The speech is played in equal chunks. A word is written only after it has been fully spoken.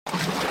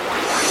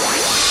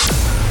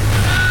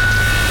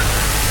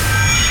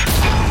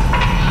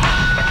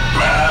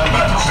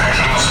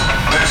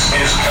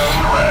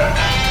code red.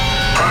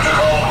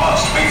 Protocol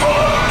must be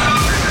followed.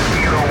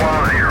 Kilo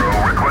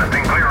 10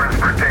 requesting clearance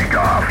for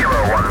takeoff.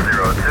 Kilo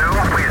 102,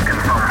 please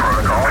confirm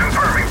protocol.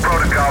 Confirming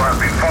protocol has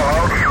been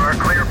followed. You are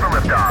clear for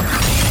liftoff.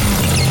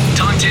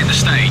 Time to hit the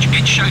stage.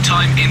 It's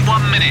showtime in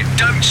 1 minute.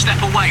 Don't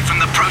step away from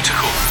the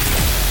protocol.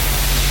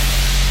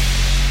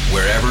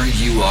 Wherever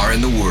you are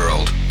in the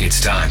world, it's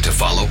time to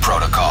follow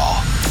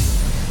protocol.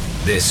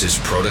 This is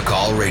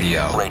Protocol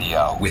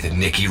Radio with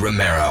Nicky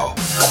Romero.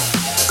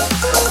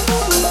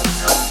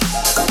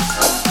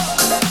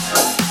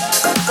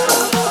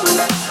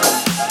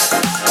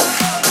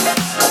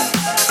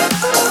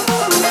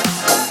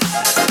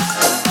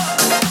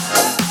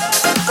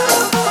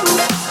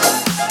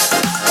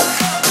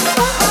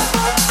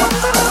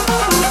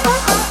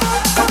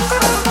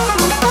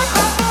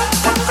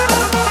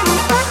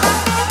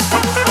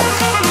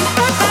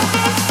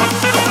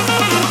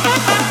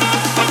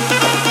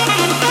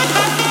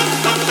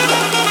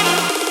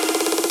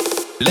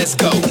 Let's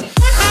go.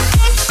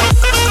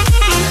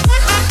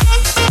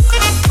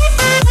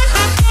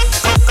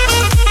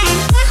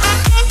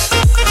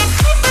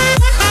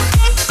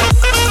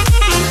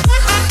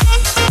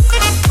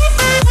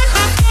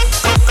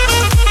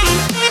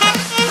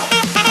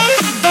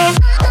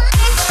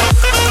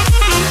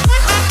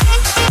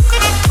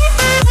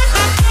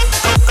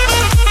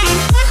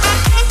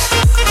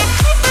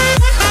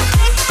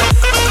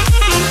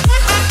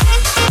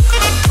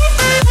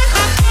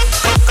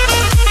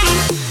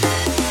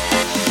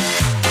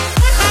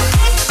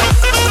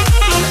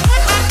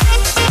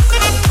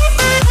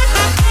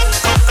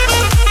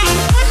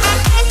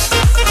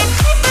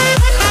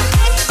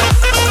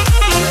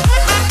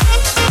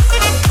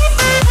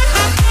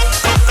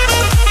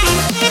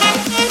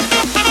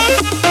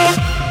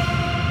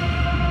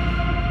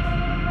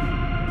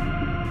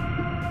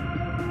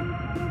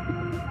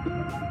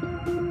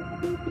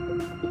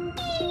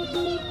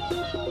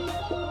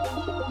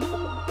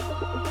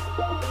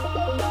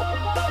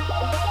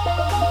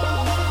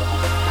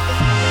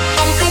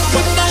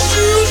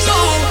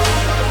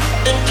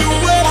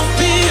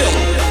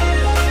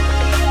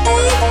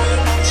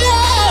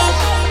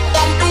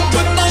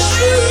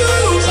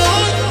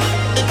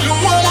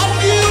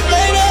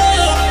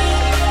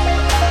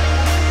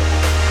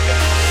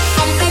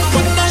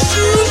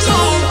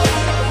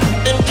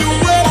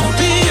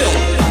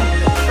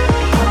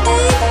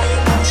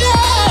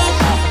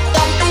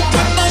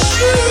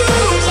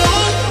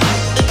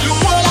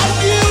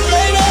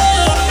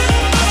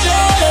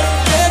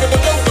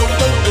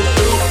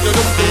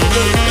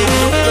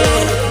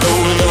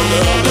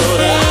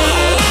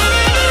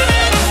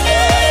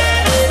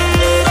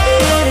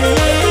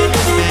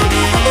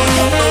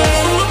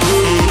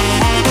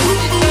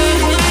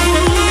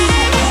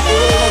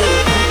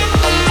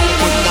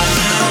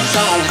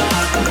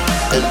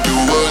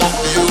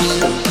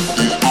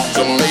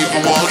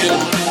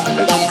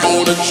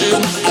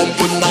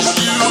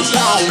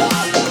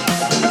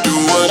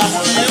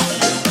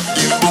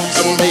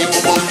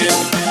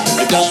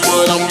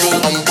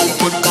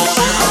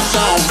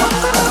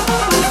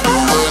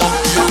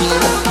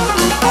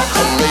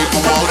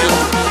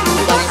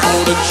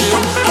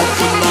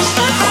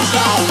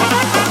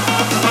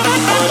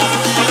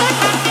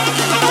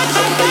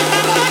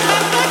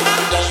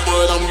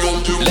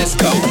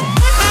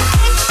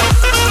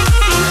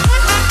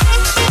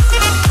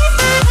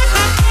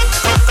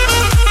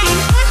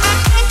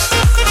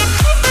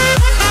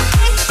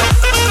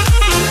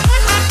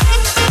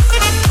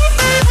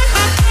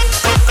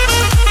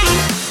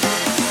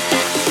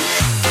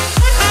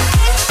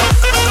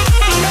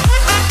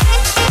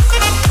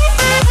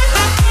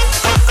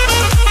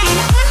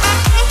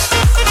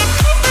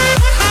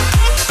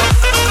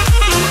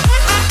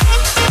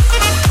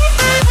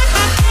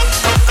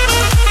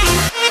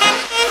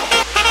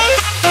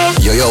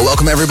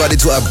 Everybody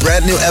to a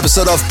brand new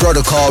episode of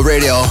Protocol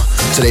Radio.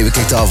 Today we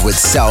kicked off with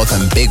South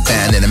and Big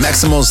Band in a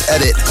Maximals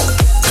edit.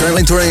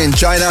 Currently touring in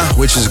China,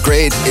 which is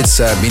great. It's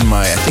been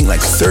my, I think,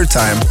 third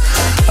time.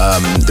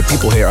 The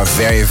people here are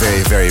very,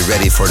 very, very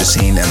ready for the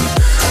scene and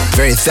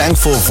very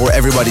thankful for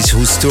everybody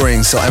who's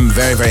touring. So I'm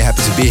very, very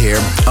happy to be here.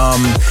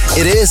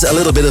 It is a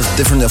little bit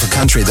different of a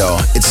country though.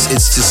 It's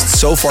just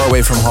so far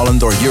away from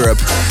Holland or Europe.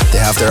 They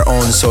have their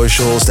own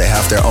socials, they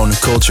have their own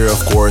culture, of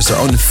course, their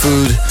own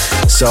food.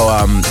 So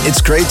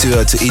it's great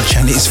to eat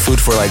Chinese food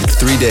for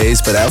 3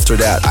 days, but after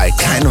that I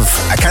kind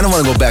of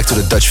want to go back to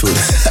the Dutch food.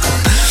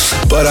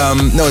 But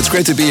no, it's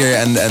great to be here,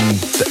 and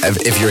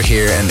if you're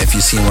here and if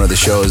you've seen one of the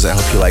shows, I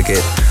hope you like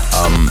it.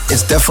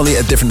 It's definitely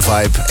a different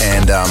vibe,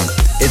 and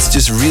it's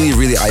just really,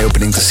 really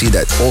eye-opening to see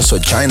that also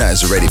China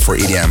is ready for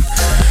EDM.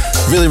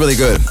 Really, really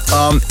good.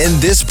 In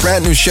this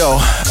brand new show,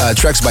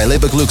 tracks by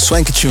Leibek Luke,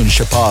 Swanky Tune,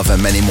 Shapov,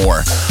 and many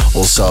more.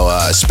 Also,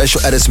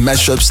 special edits,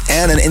 mashups,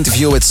 and an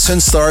interview with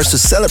Sunstars to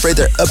celebrate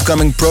their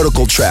upcoming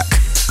Protocol track.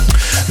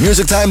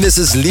 Music time, this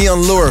is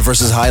Leon Lure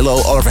versus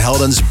Hilo, Oliver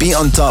Heldens, Be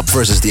On Top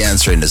versus The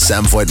Answer in the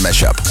Sam Void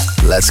mashup.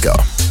 Let's go.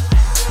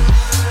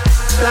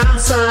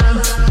 Dancing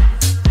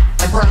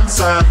and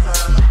prancing,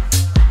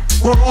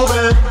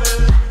 moving,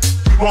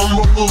 keep on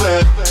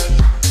moving.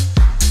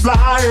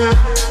 Flying,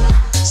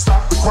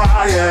 stop the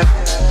crying.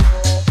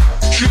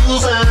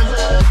 Choosing,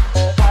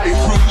 why you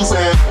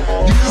cruising?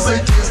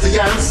 Music is the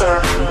answer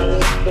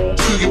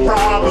to your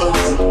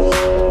problems.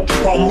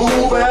 Keep on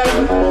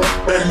moving,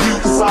 then you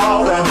can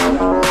solve them.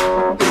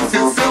 If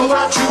you feel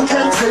that you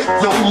can't take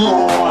no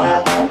more,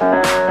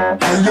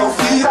 and your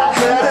feet are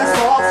headed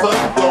for the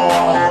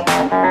door,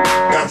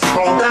 got to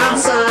go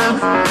dancing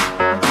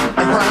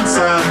and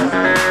prancing,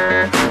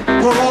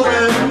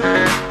 moving,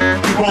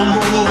 keep on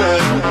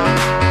moving,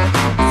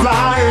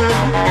 flying,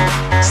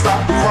 stop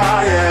the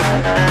crying,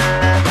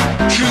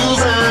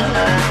 choosing,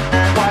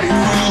 why you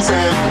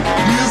cruising?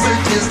 Music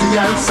is the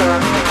answer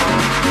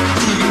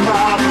to your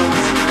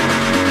problems.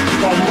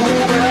 Keep on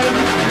moving,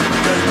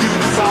 then you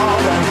can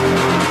solve them.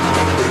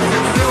 If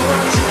you feel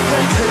that you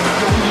can't take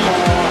no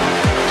more,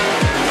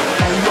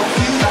 and your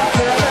feet are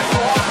headed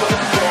for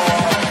the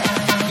door,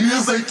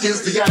 music is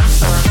the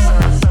answer.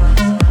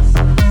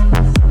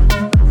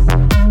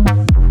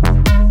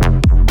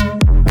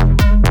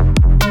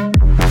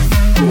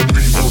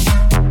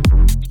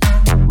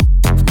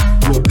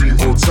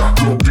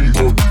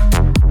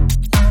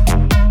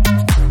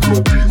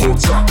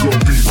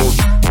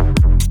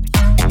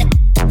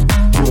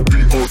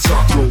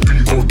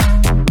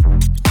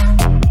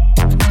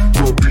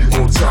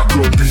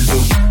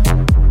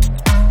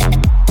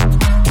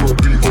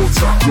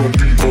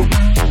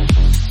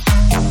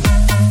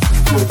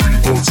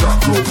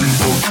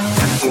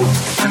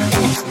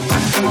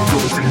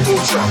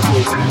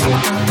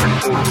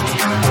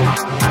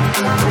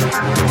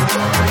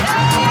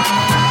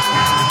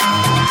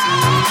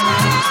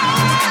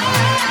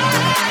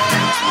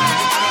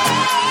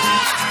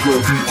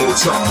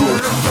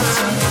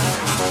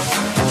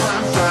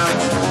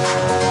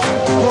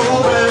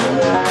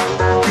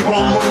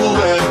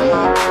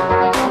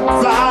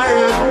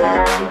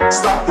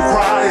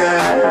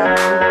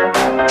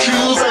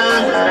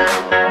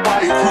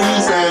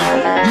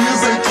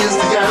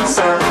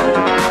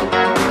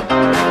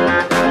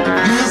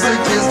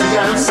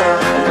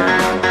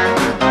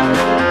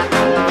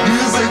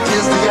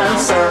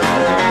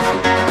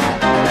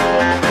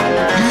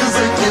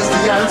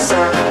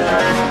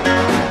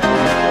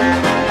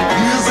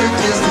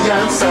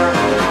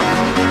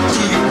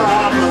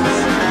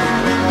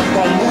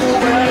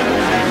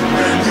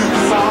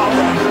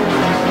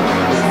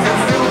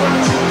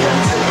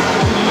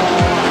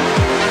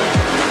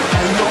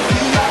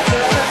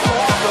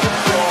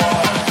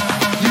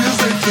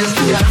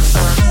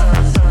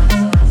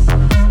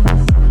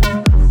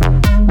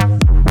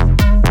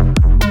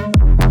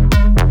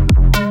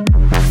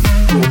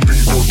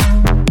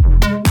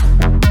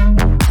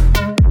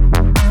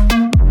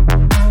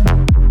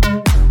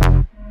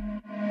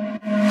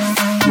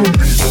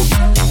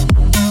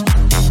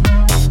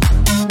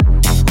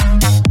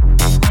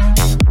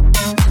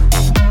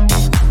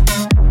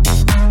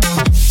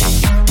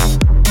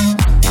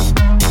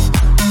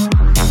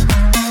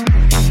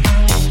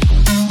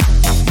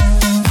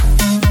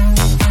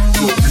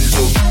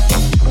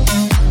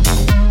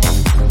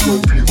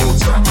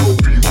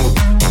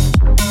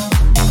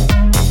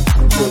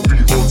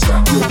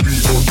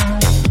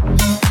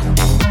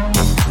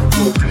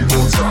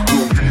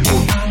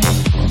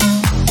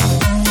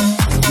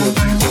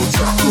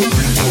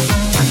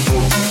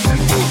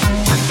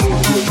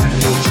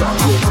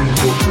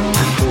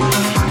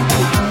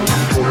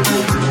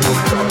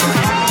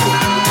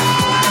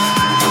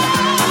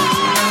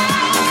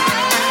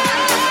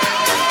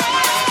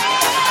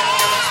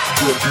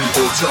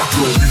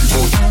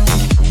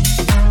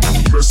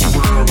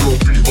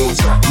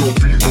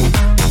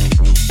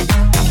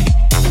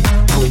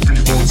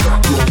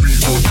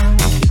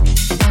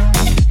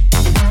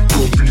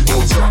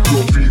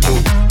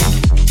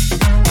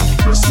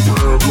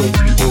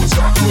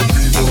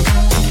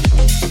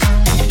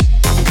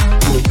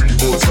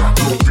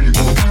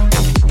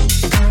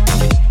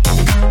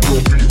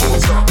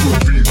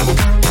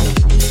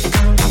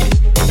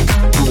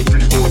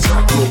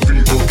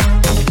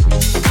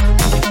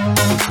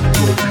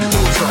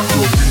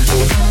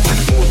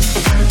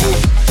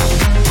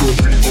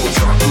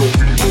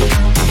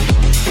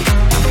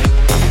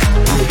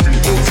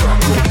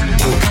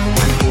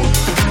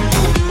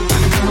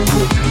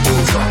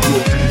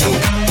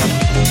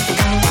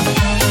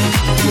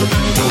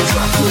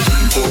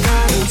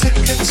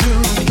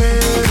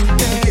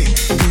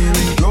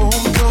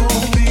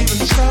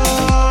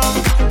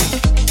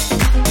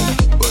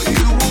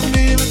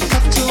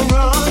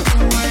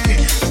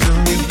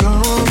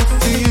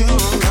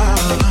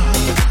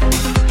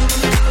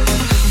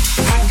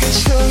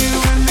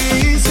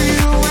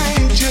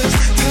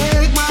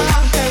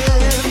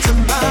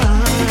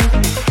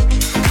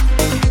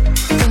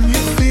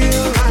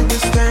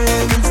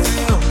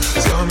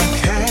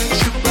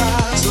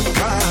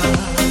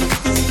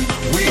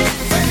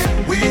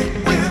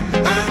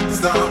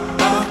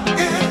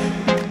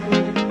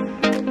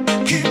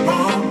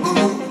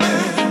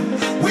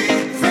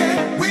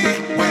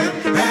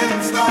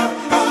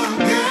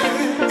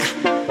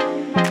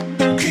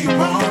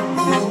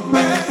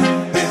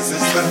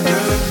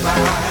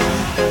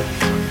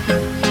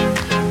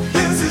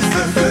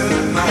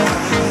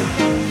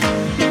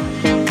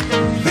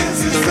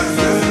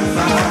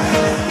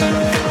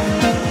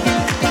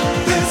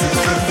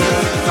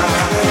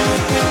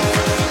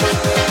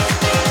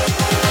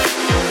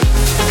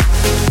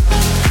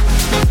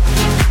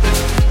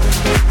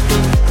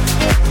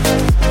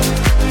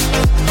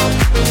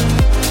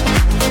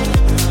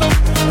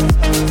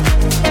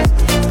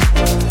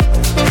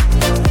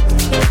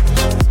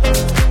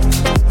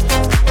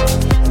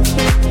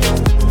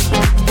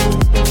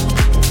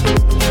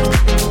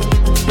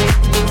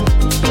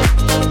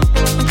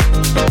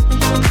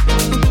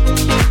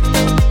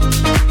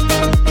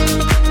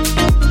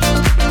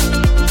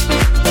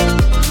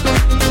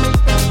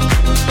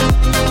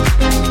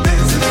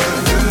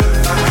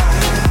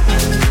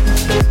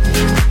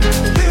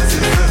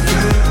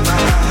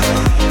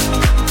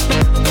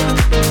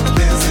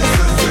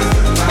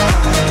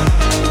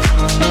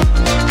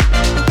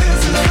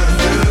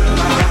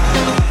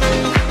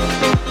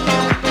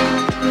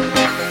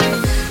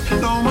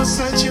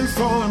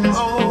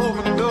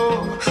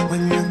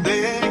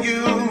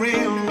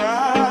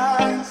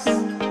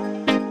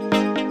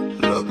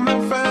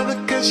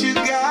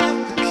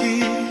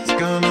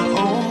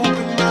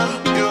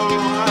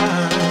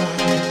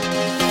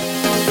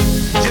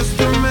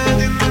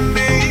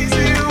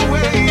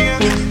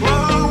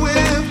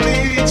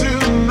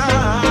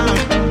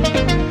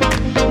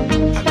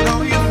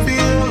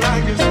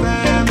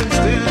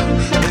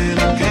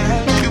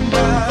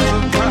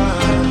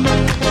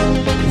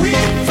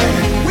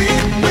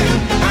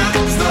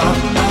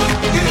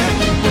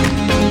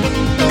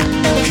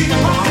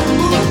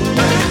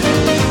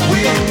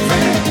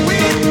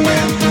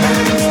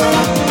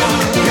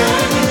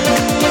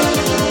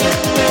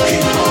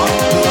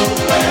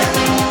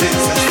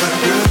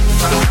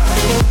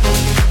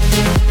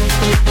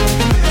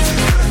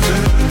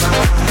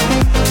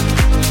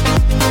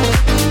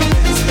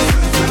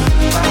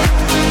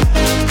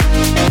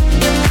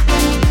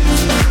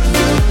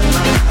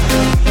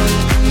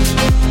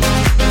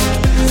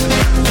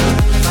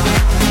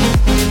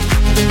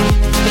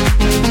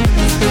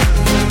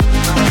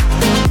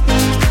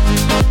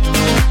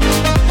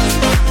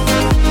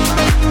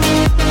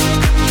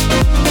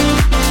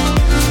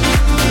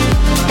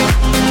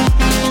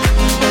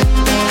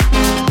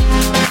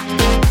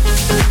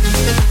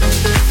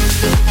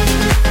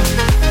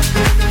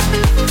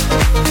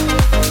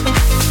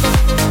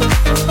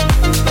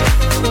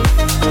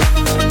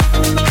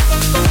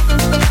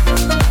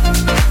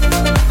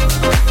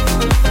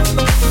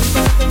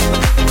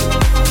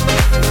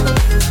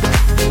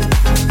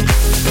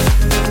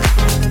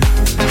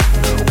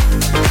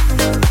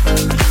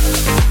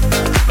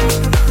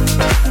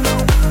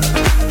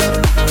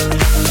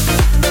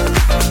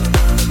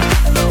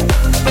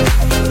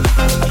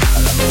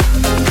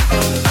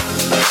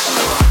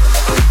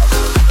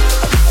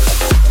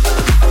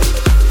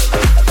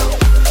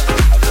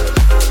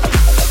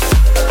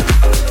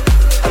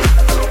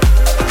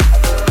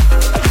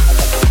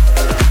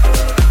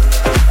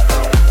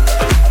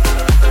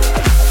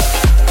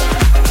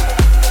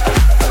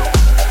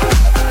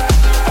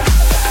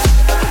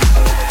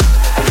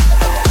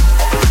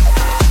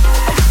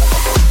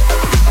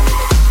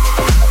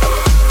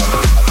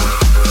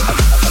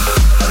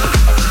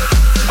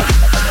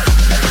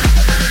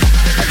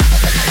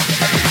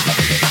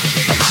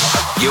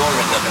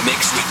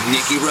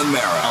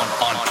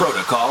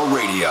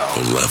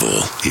 The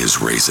level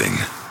is raising.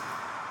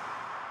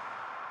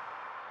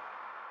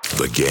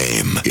 The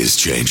game is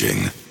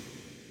changing.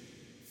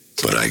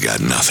 But I got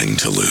nothing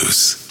to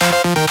lose.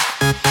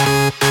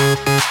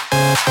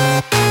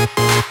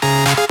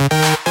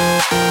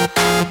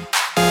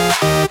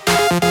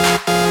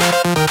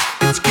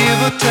 It's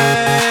give or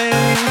take,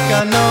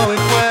 I know it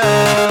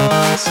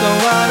well. So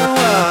why do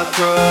I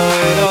throw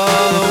it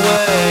all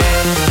away?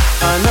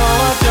 I know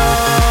I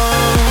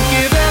don't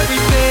give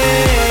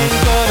everything,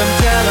 but I'm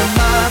telling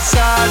my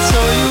side so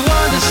you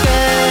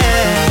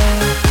understand.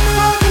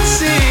 I can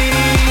see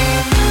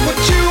what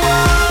you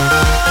are.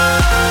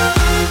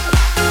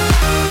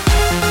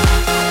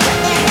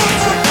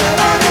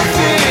 I can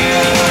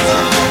feel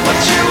what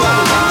you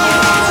are.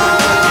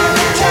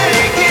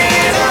 Take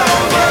it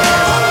over.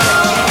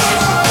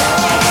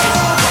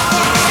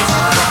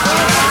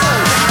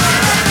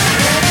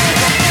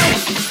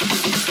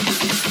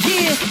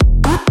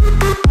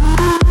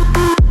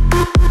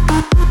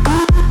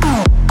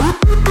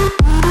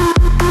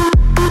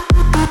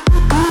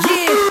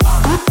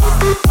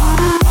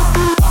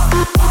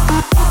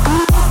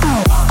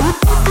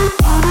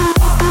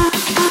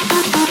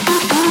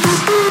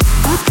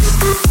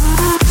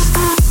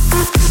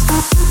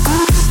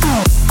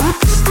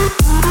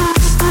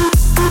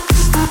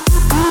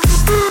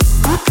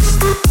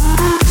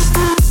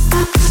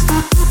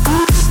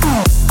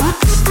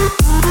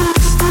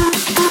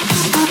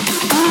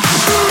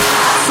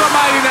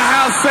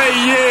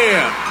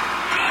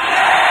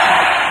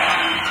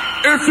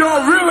 If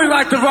y'all really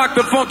like to rock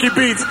the funky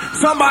beats,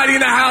 somebody in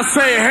the house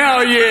say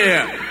hell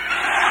yeah.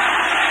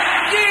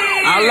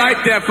 I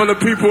like that for the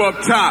people up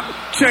top.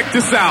 Check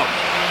this out.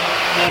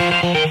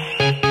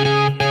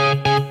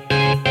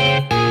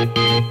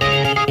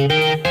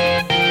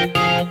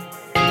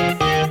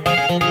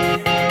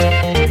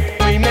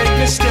 We make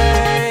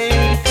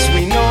mistakes,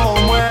 we know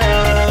them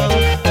well.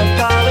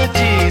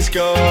 Apologies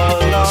go a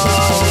long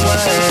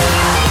way.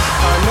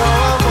 I know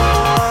I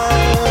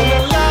want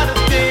a lot of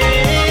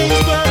things,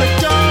 but I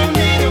don't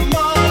need them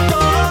all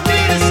for me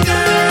to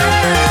stay.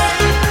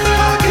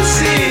 I can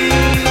see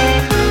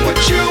what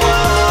you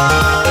are.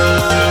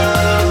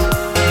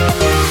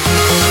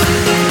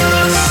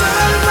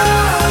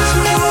 Sunrise,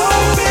 we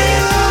won't be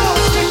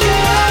lost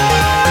again.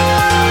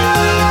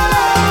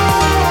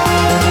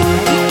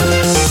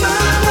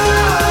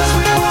 Sunrise,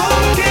 we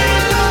won't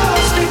get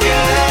lost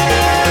again.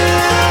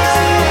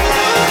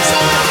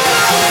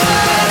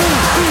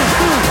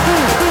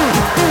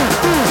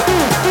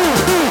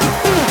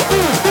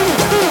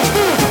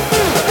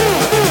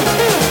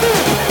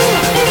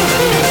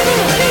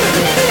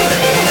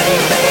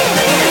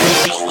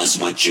 Show us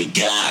what you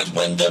got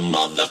when the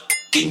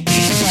motherfucking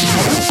beat.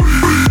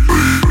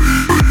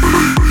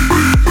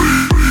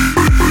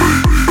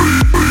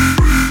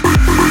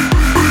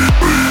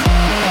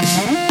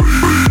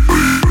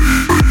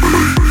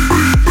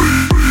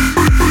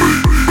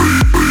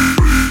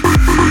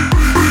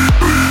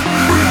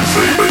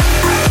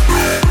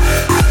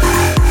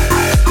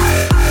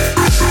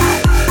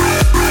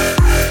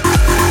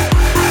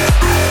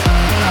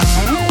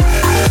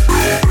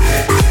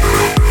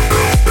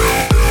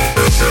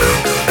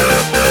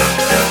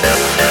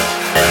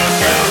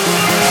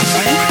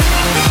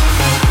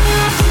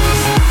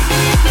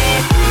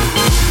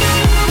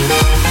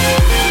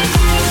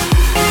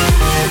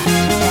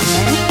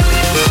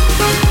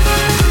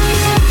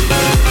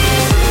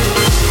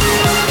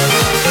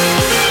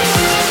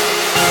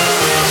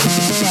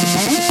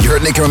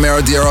 Nicky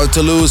Romero, Diaro,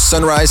 Toulouse,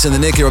 Sunrise in the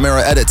Nicky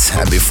Romero edit.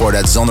 And before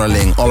that,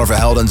 Zonderling, Oliver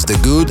Heldens, The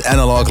Good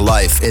Analog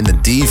Life in the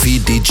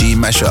DVDG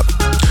mashup.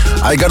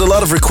 I got a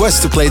lot of requests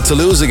to play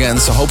Toulouse again,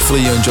 so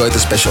hopefully you enjoyed the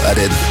special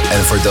edit.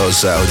 And for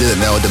those who didn't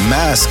know, the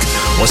mask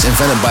was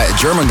invented by a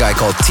German guy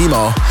called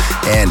Timo,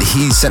 and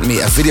he sent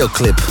me a video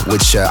clip,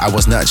 which I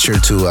was not sure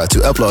to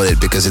upload it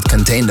because it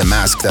contained a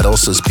mask that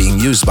also is being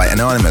used by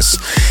Anonymous.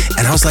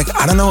 And I was like,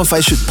 I don't know if I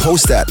should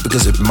post that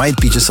because it might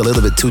be just a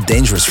little bit too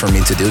dangerous for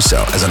me to do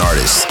so as an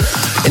artist.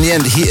 In the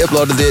end, he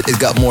uploaded it. It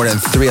got more than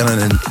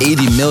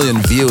 380 million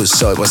views,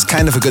 so it was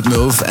kind of a good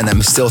move, and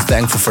I'm still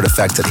thankful for the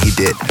fact that he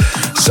did.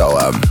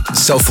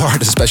 So far,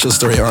 the special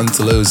story on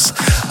Toulouse.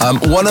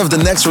 One of the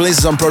next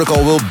releases on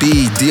Protocol will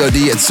be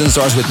DOD at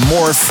Sunstars with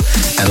Morph.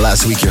 And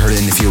last week you heard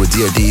an interview with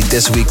DOD.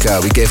 This week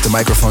we gave the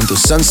microphone to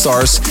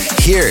Sunstars.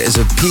 Here is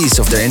a piece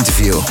of their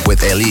interview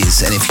with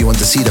Elise. And if you want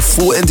to see the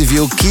full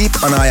interview, keep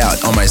an eye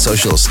out on my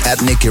socials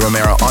at Nicky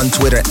Romero on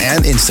Twitter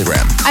and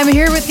Instagram. I'm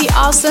here with the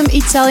awesome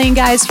Italian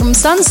guys from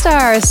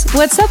Sunstars.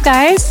 What's up,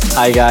 guys?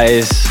 Hi,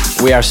 guys.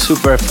 We are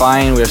super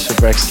fine. We are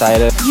super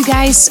excited. You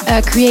guys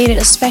created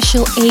a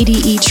special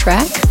ADE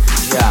track.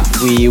 Yeah,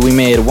 we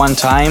made it one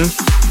time.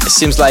 It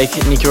seems like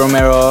Nicky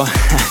Romero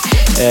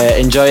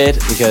enjoy it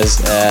because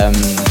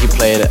he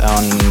played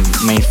on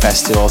main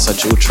festivals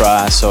such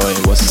Ultra, so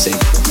it was sick.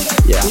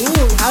 Yeah.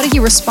 Ooh, how did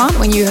you respond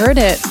when you heard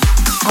it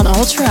on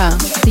Ultra?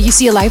 Did you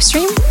see a live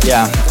stream?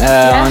 Yeah.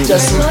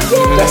 Just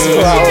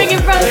cheering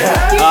in front of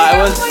you. I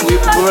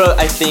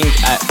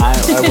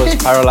was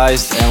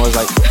paralyzed and was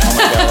like, oh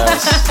my god,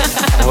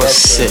 I was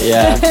sick.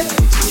 Yeah.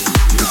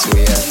 It's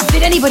weird.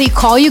 Did anybody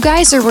call you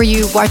guys, or were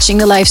you watching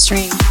the live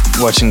stream?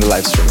 Watching the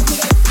live stream.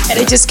 And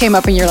it just came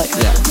up and you're like,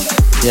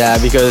 yeah,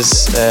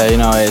 because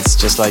it's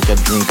just like a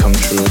dream come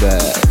true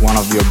that one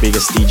of your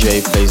biggest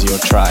DJ plays your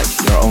own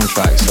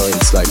track. So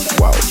it's like,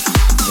 wow, it's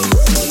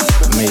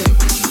amazing.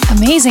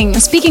 Amazing.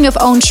 Speaking of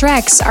own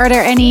tracks, are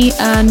there any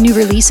new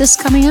releases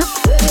coming up?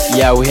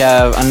 Yeah, we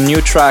have a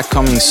new track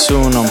coming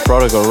soon on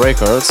Protocol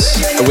Records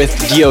with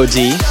DOD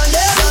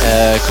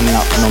coming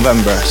up in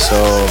November.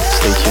 So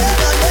stay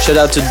tuned. Shout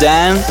out to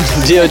Dan,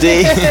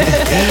 DOD,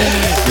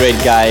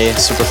 great guy,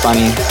 super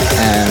funny,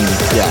 and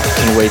yeah,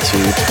 can't wait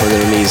for the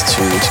release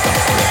to come.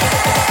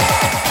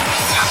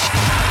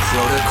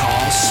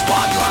 Protocol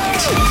Spotlight.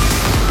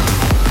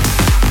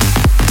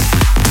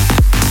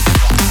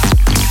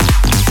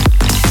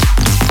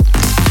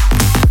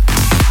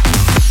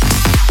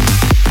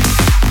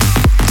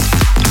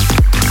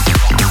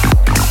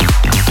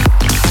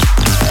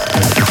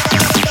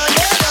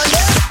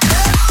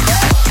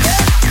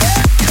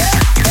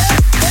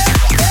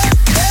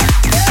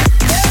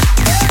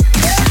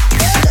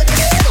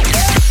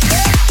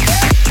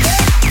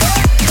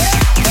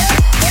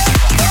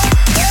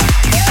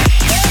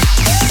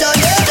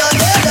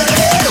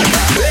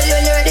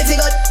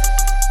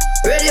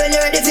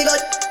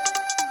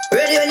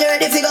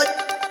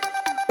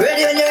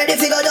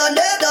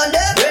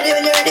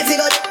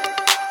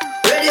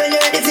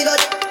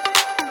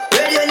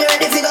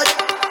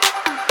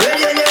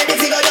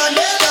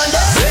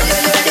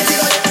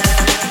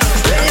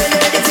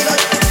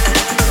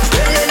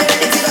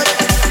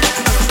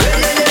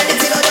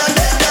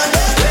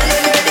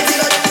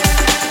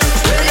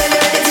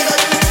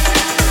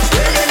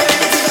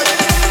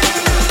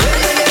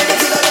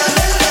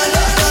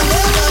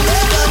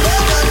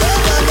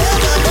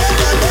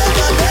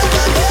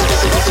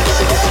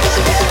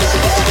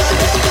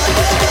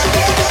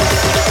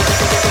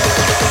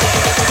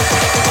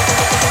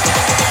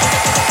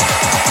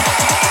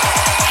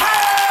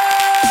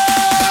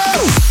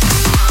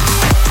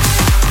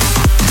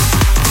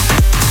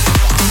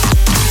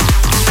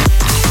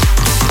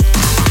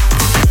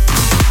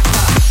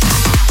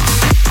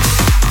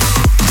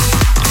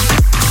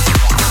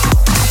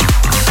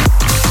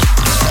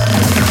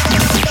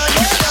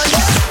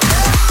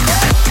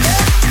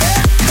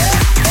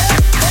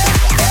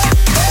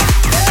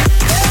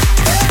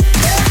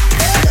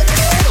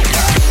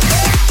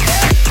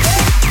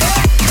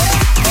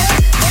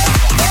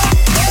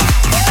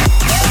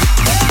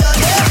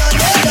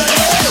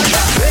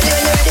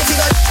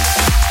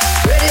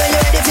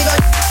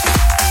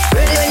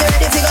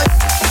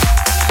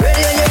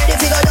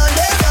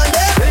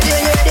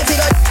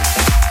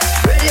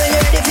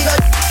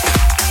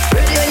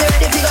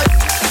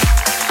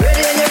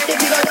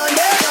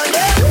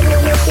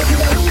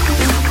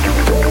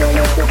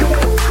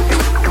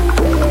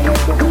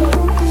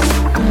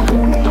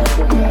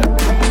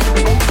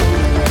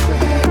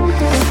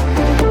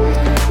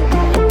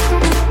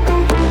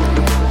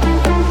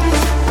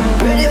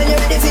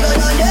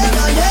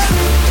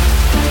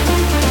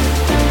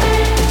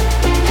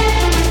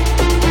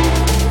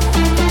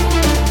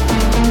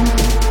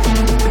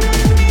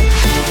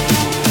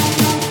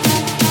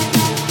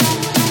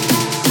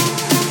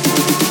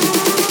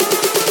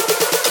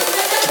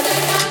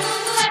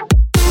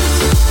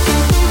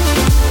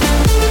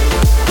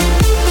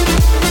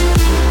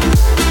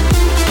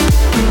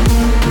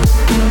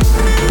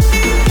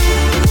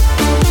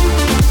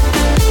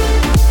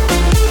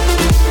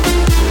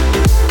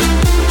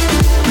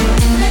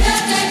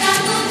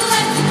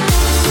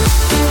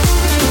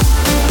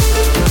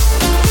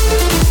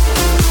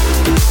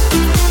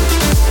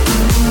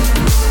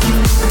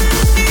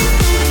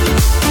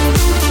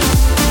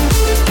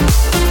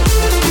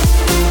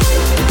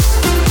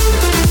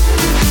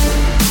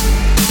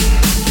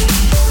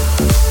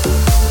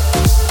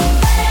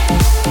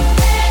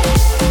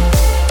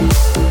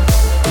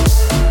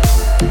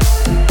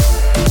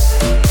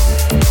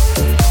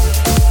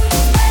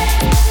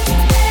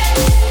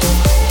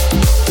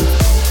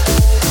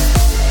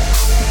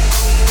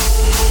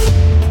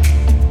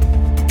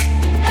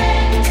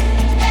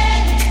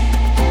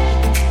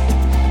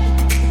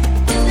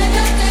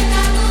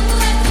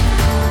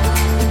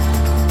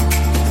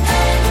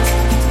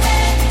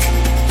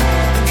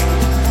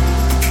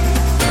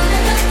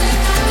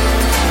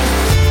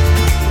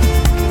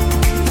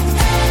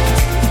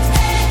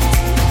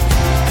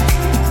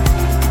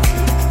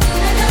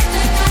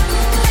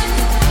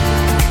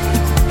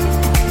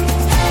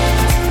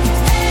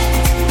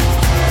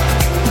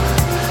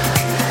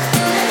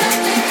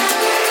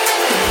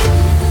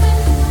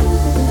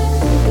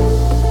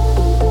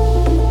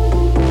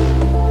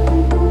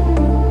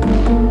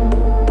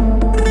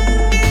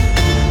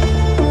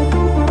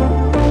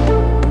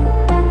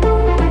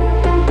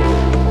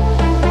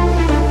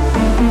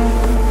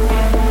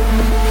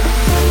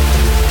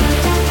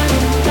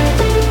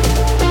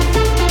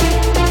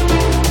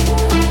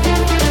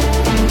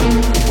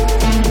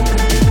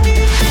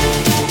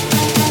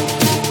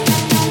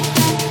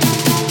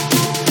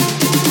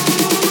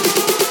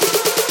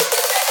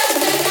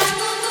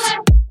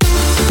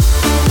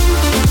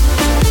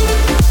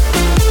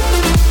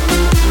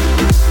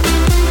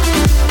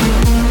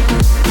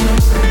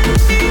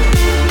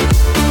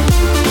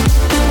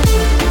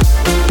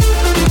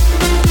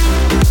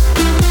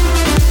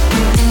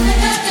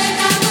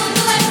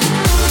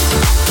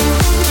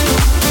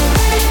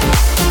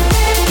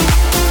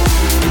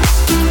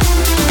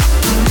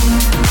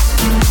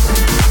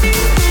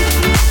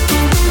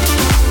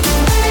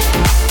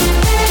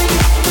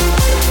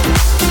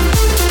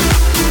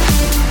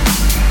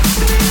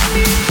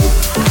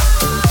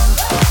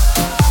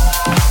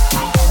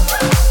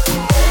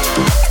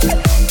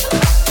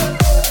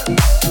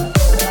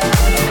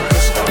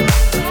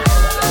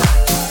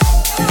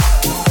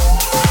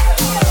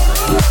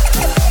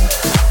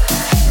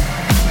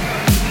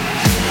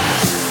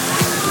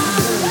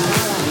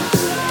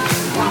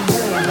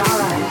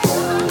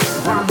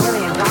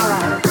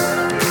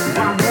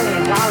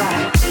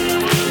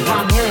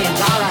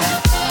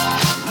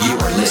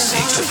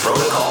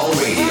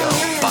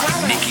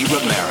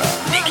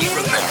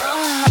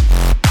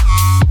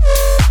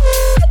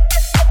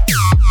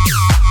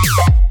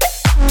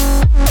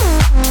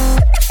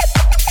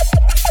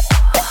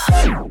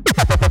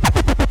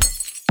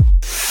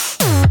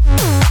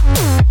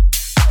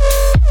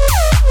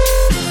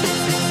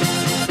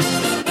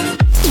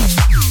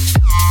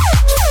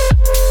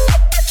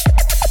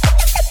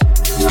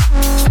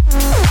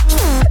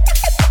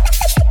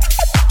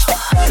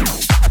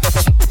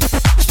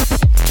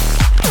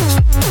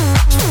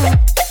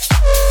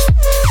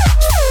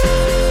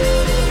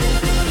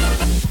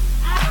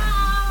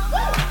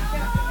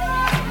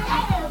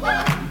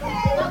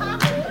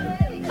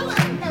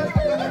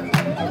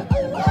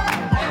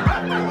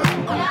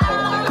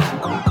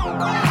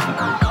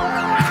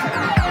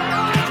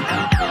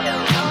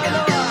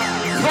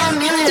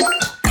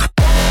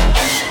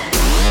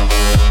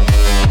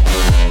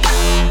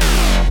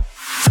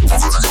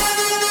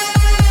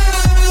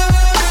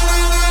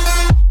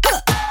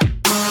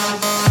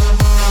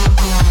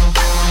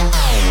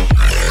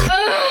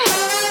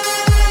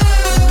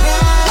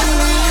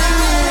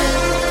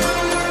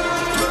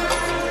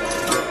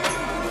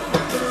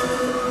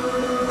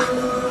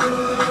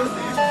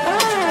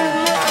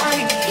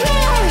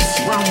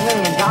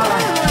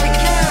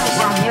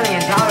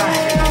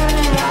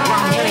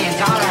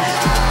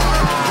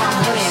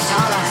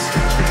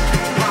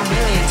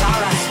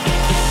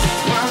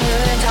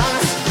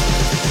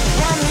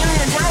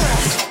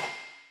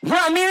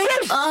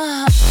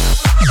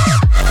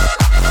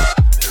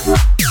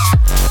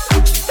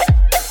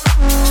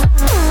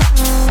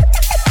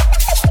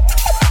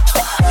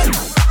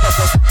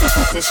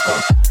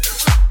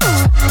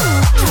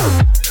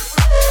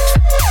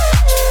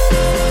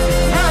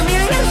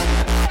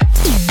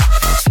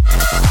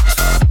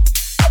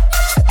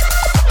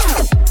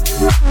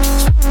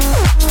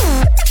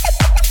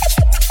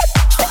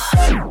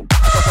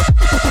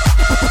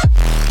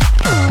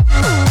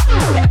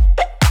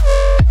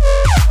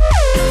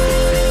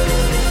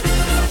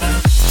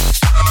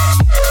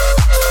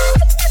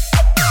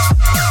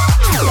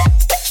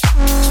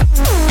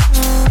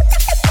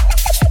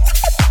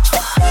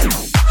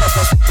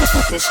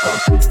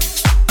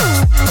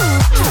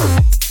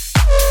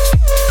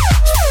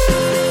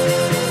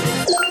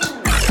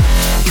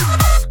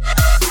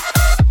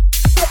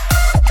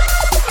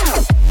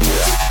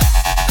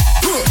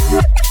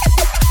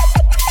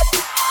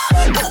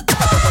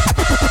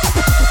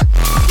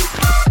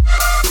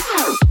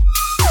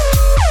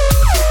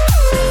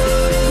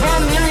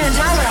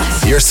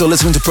 You're still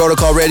listening to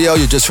Protocol Radio.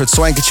 You just heard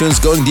Swanky Tunes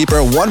Going Deeper,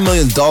 $1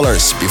 million.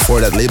 Before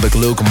that, Liebig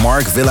Luke,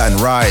 Mark, Villa,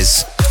 and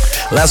Rise.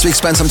 Last week,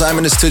 spent some time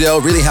in the studio.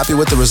 Really happy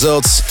with the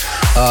results.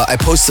 I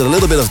posted a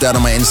little bit of that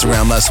on my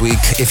Instagram last week.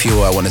 If you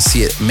want to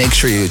see it, make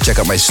sure you check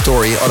out my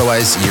story.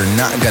 Otherwise, you're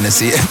not going to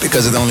see it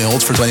because it only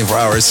holds for 24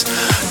 hours.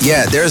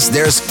 Yeah,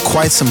 there's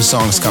quite some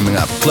songs coming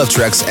up. Club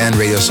tracks and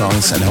radio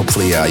songs, and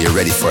hopefully you're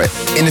ready for it.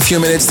 In a few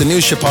minutes, the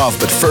new ship off,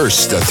 but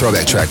first, the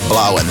throwback track,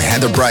 Blau and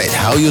Heather Bright,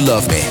 How You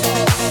Love Me.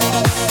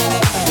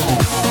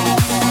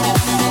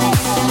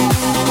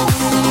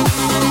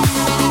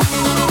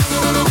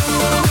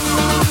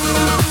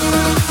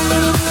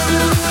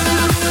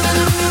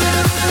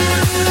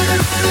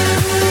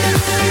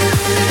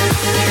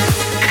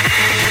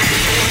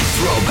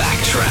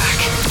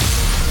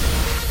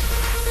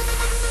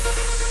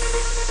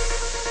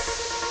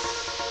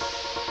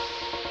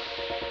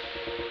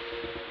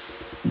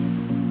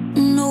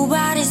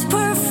 Nobody's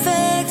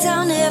perfect,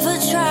 I'll never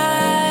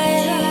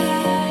try.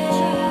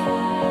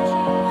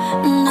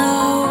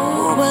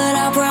 No, but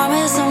I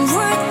promise I'm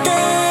worth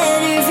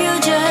it if you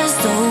just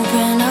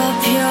open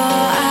up your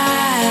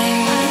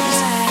eyes.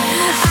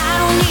 I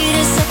don't need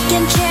a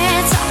second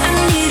chance, I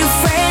need a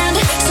friend,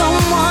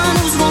 someone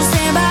who's gonna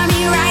stand by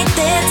me right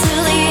there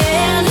till the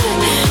end.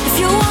 If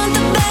you want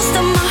the best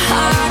of my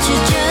heart, you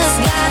just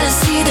gotta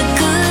see the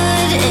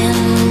good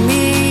in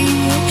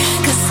me.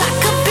 'Cause I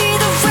could be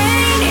the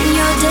rain in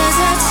your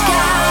desert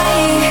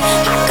sky,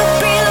 I could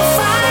be the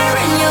fire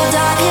in your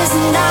darkest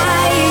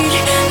night,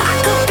 I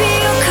could be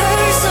your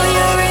curse or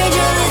your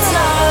angel, it's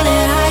all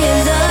in how you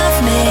love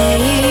me.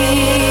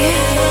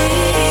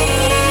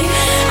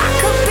 I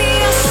could be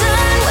your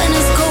sun when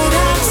it's cold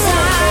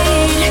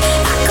outside,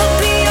 I could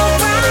be your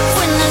rock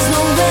when there's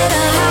nowhere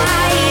to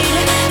hide,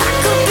 I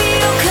could be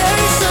your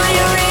curse or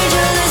your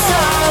angel, it's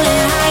all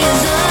in how you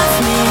love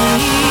me.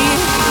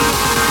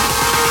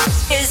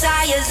 Is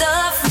how you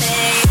love me.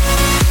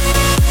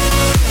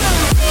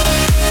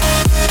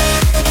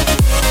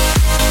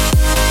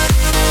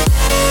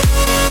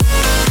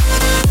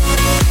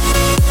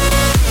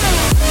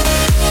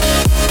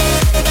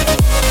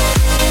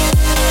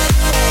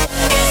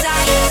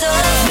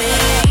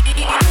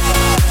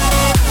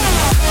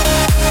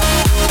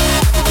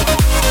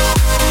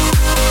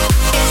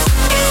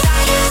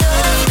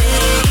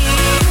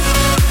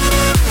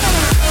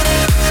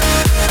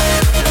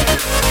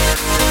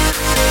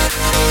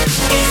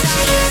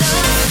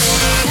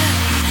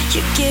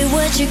 You get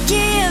what you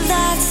give,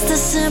 that's the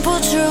simple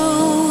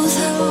truth.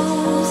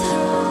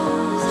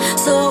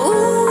 So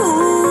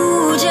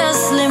ooh,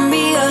 just lend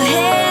me a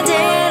hand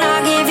and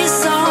I'll give you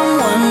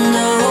someone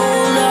to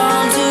hold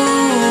on to.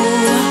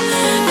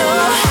 No,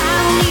 I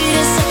don't need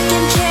a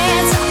second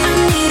chance, I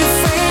need a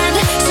friend,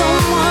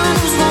 someone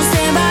who's gonna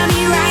stand by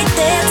me right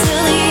there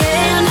till the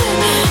end.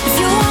 If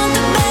you want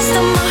the best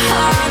of my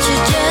heart, you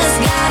just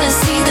gotta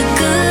see the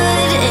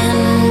good in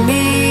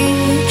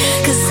me.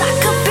 'Cause I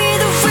could be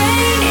the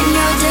rain in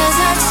your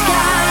desert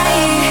sky,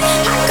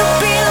 I could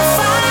be the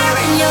fire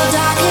in your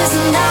darkest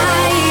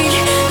night,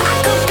 I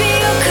could be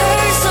your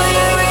curse or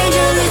your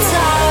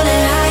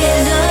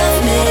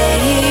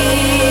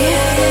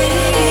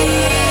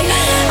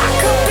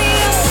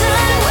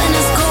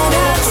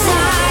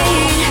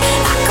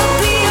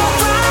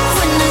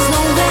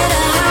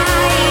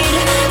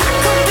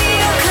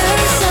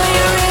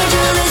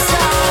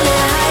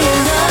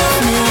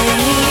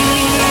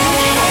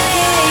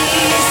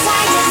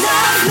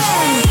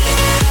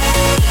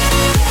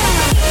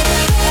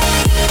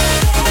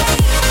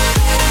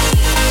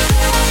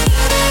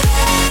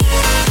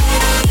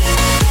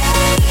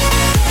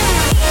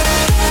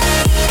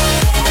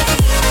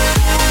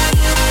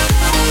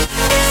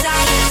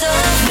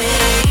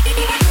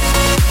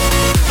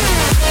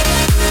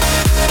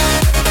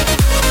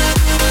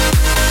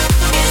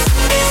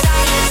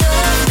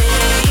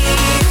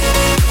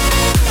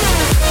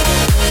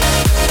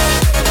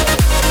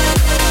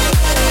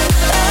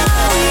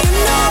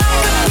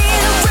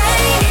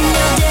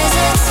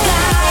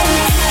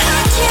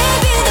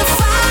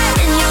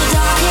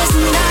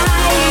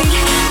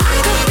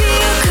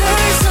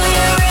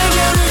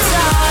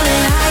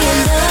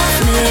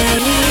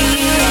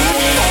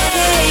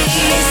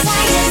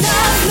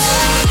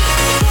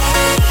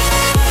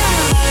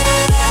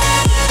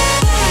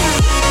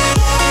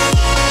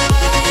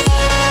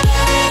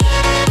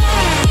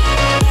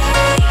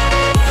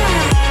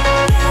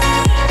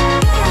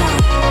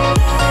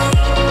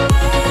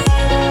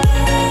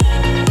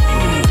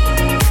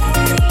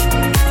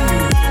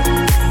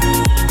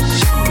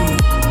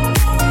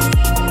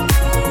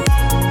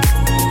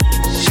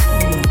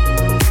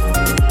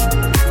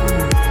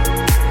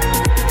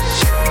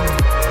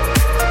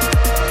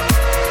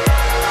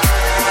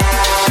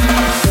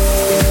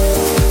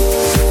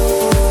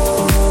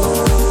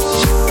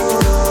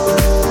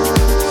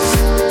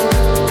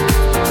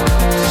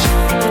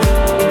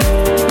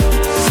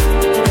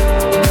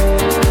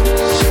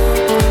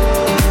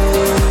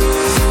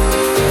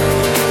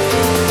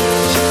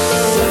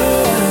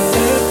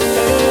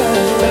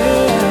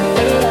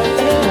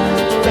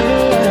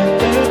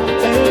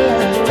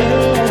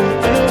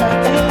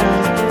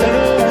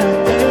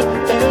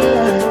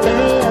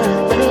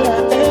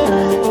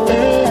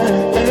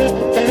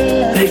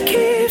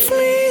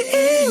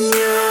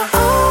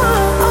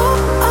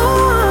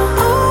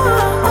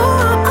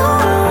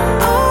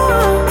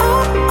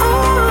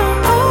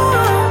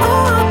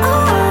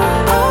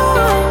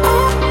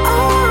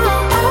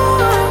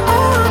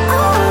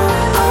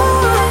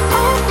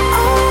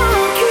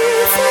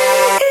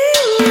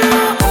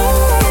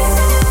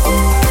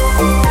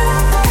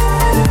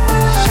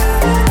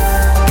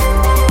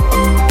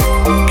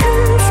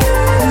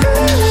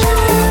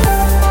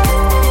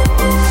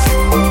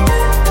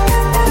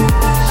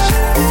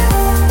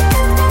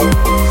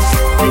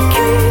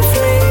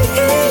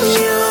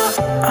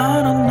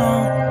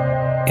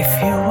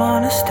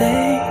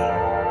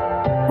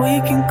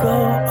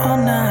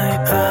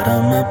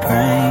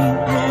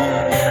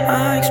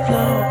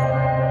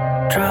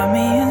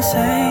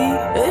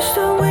It's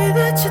the way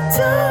that you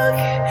talk,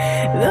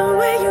 the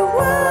way you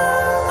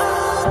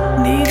walk.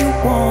 Need you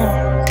warm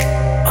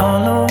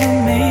all over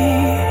me.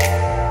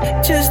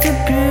 Just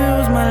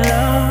abuse my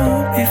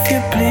love if you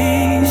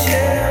please.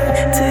 Yeah.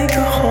 Take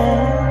a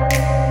hold,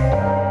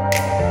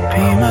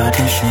 be my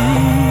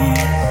disease.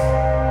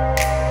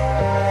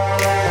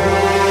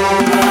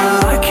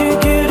 I can't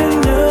get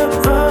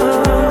enough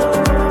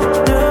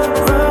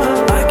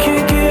I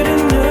can't get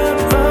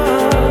enough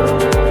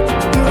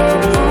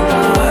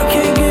I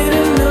can't get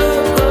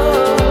enough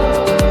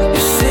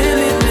your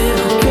silly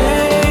little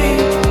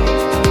game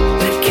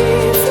that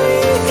keeps me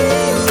in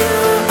your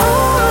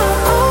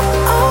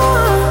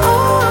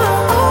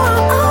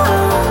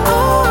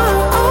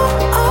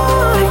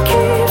that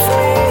keeps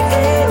me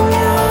in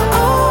your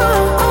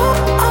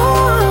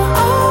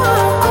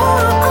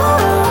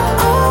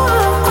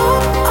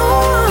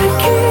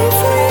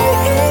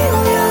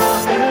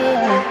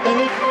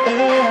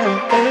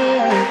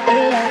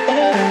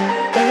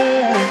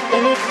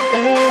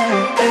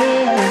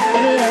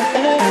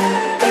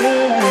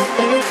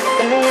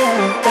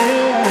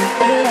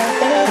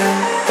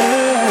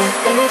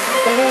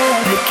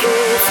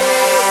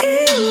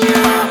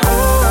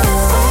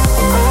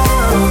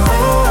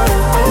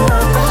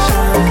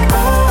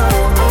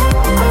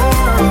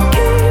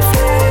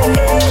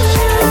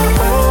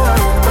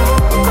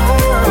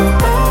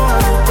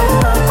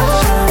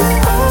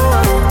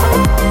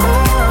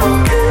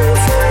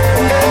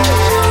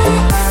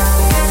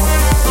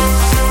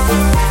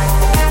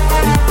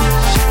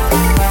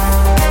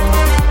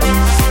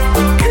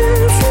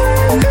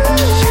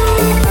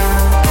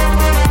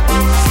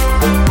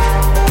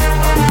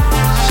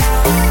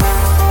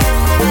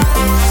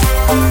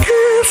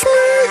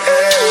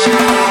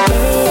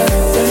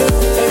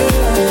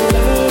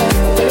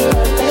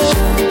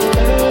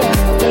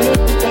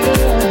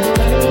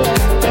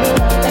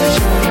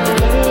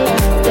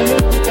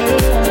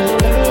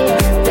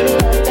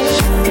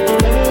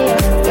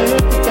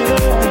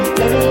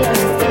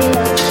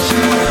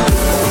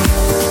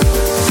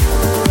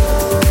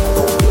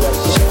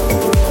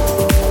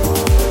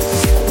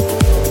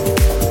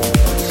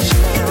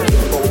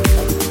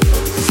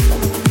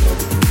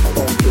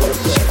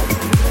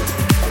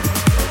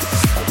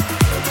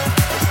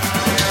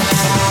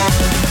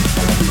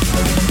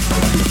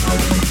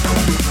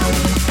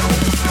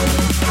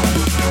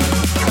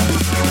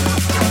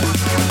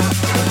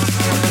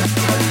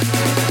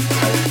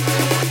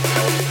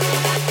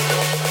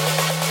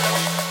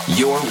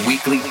Your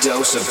weekly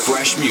dose of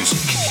fresh music.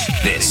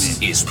 This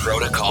is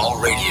Protocol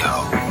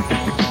Radio.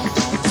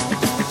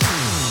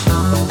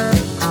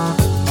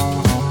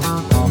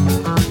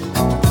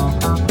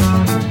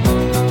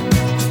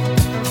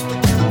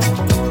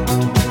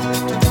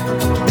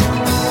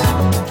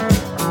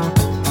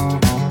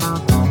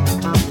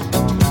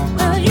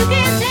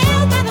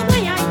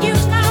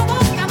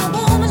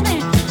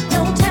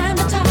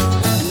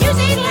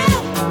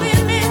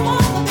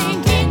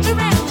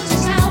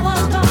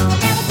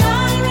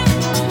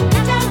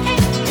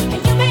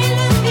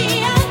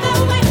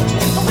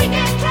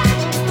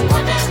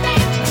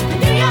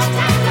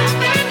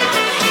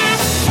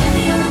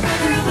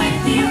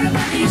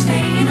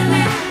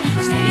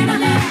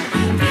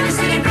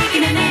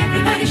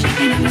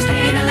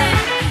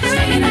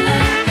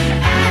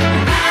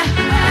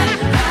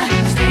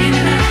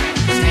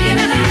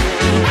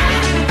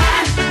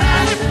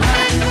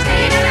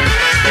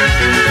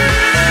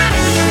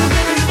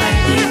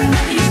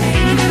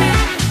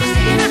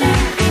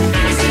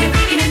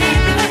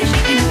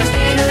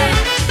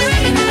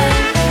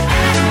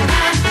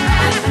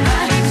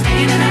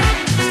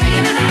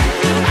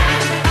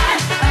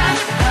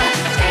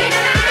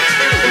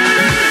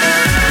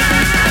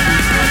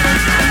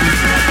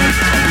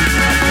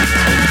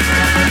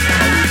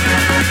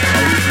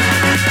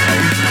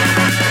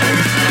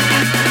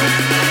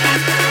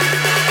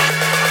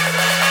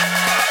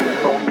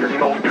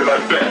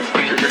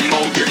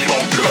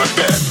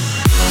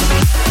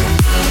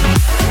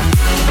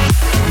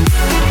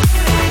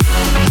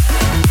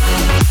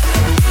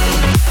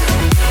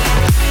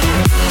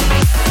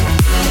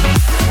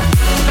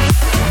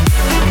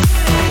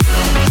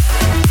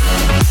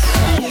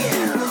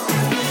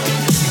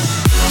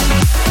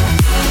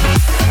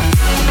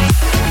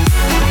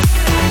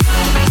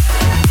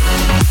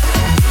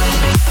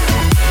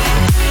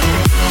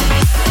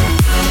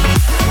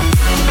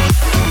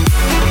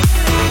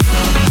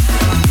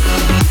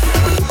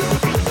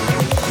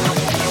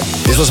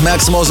 Was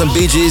Maximals and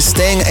Bee Gees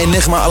staying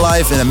Enigma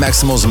alive in a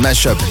Maximals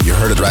mashup. You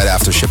heard it right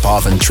after Ship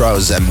Off and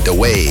Trows and The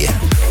Way.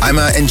 I'm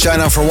in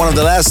China for one of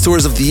the last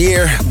tours of the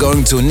year,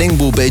 going to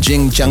Ningbo,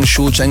 Beijing,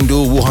 Jiangsu,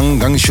 Chengdu, Wuhan,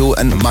 Guangzhou,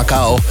 and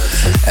Macau.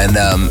 And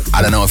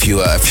I don't know if you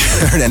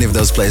heard any of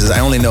those places.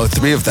 I only know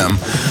 3 of them.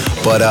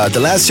 But the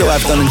last show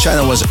I've done in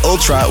China was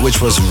Ultra,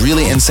 which was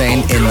really insane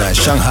in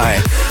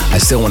Shanghai. I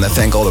still want to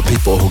thank all the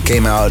people who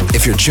came out.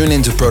 If you're tuned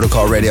into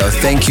Protocol Radio,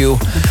 thank you.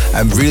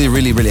 I'm really,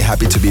 really, really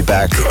happy to be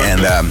back.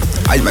 And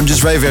I'm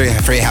just very, very,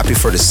 very happy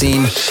for the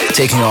scene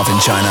taking off in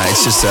China.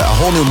 It's just a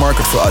whole new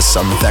market for us.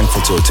 So I'm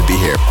thankful to be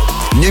here.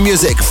 New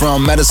music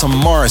from Madison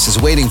Mars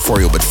is waiting for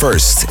you. But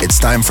first, it's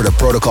time for the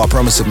Protocol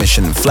promo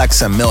submission.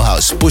 Flex and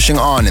Millhouse pushing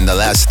on in the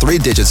last 3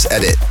 digits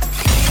edit.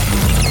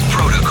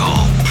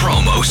 Protocol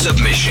promo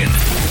submission.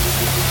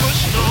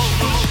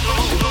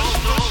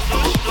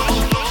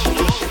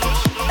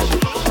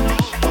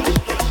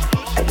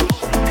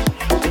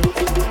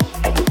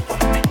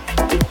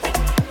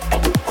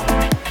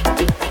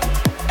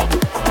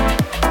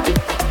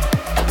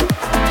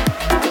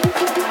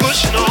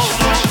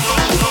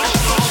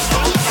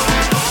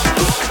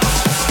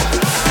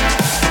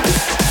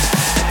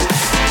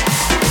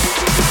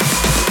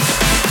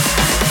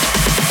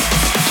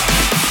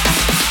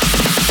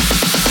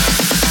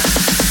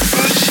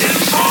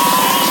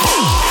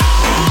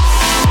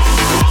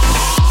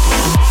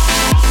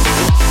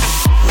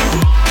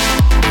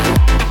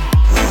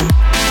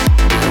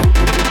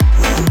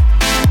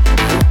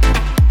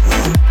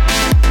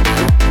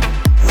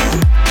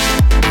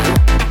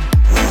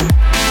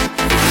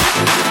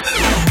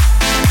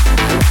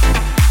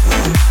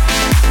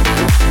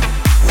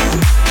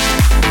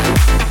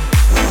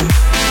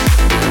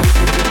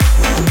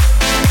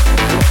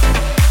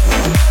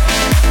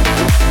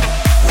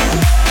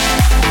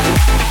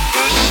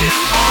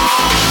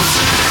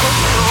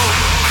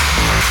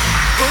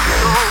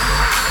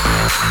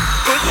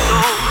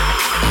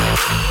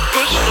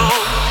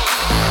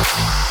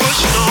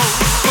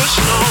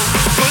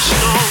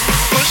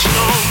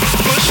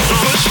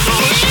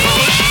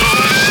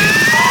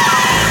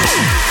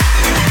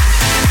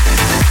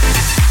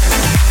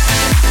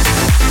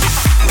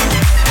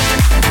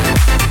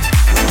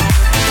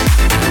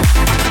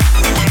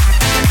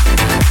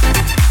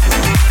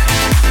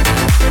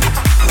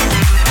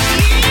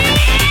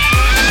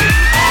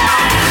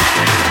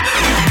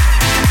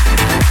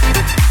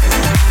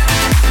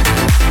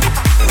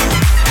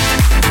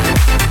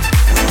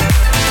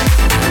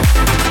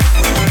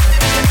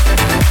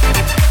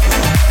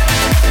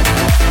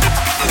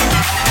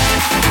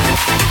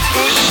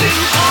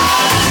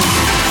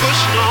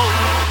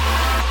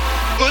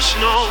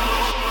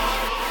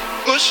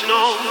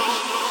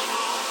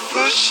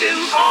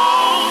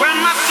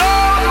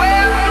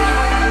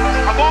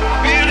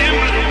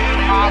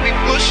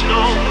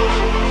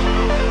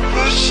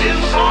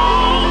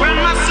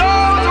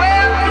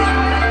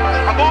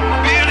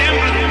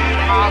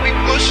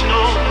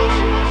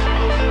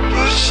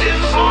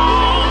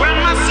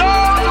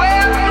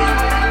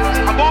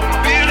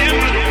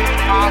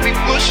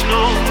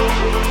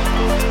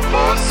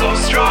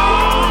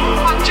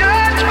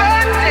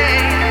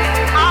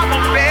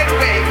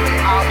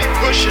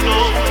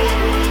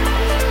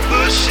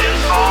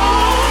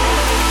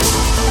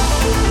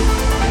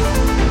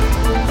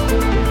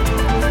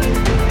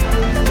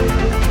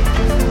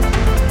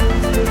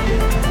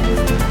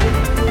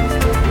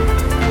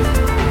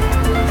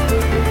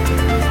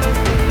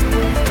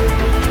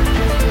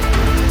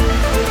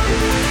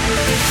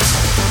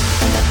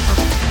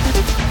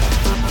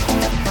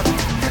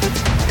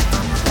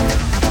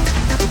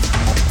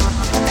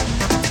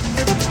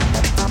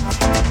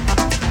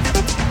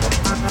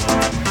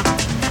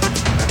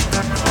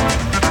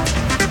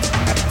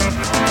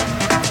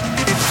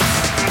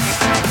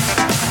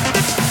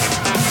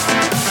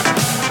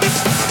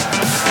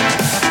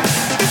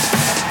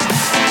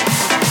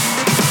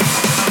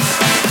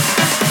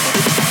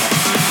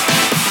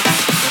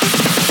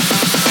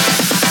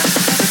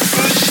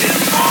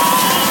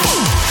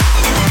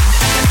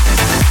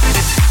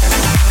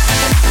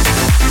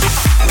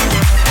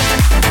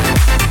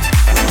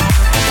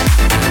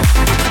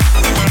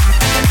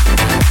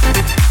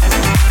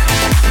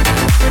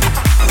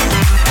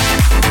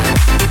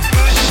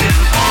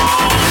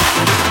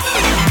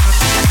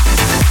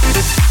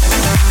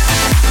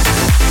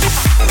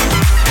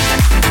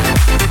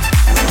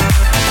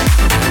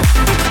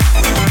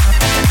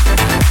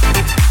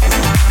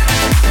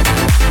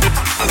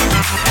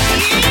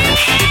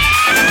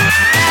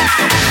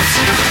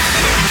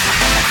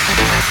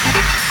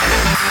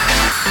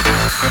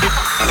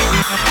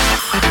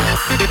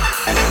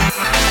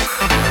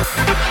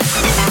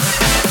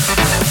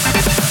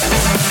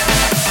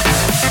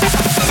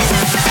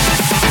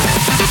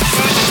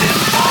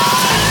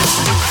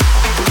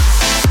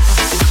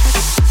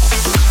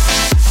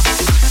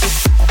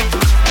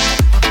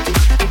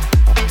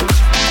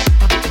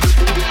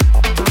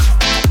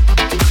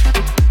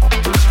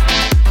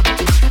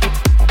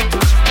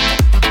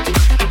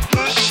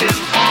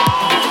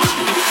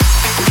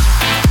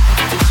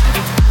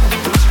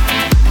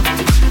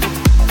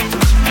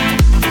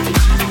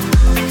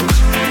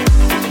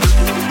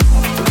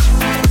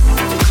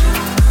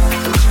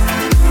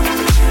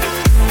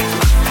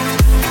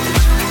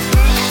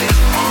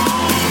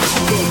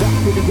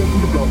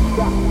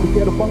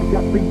 Get a funk,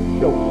 got beat,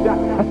 yo, shot.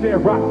 I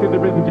said rock to the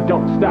rhythm, you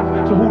don't stop.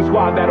 So who's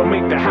squad that'll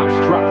make the house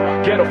drop?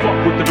 Get a fuck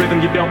with the rhythm,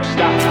 you don't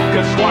stop.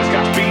 Cause squad's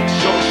got beat,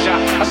 short shot.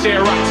 I say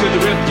rock to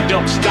the rhythm, you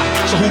don't stop.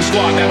 So who's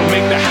squad that'll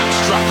make the house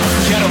drop?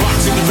 Get a rock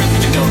to the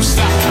rhythm, you don't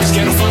stop. Cause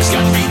get a fuck's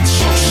got beat,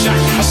 short shot.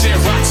 I say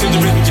rock to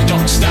the rhythm, you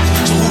don't stop.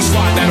 So who's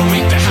squad that'll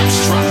make the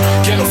house drop?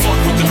 Get a fuck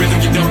with the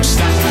rhythm, you don't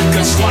stop.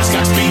 Cause squad's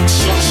got beat,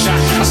 short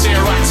shot. I say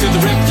rock to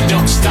the rhythm, you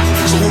don't stop.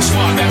 So who's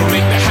squad that'll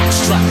make the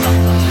house drop?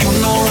 You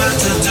know what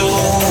to do.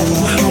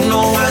 You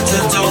know what to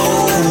do.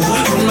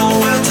 You know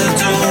what to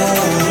do.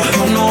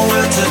 You know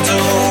what to do.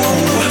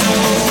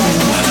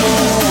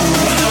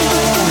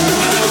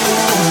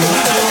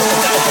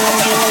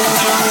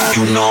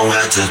 You know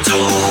what to do.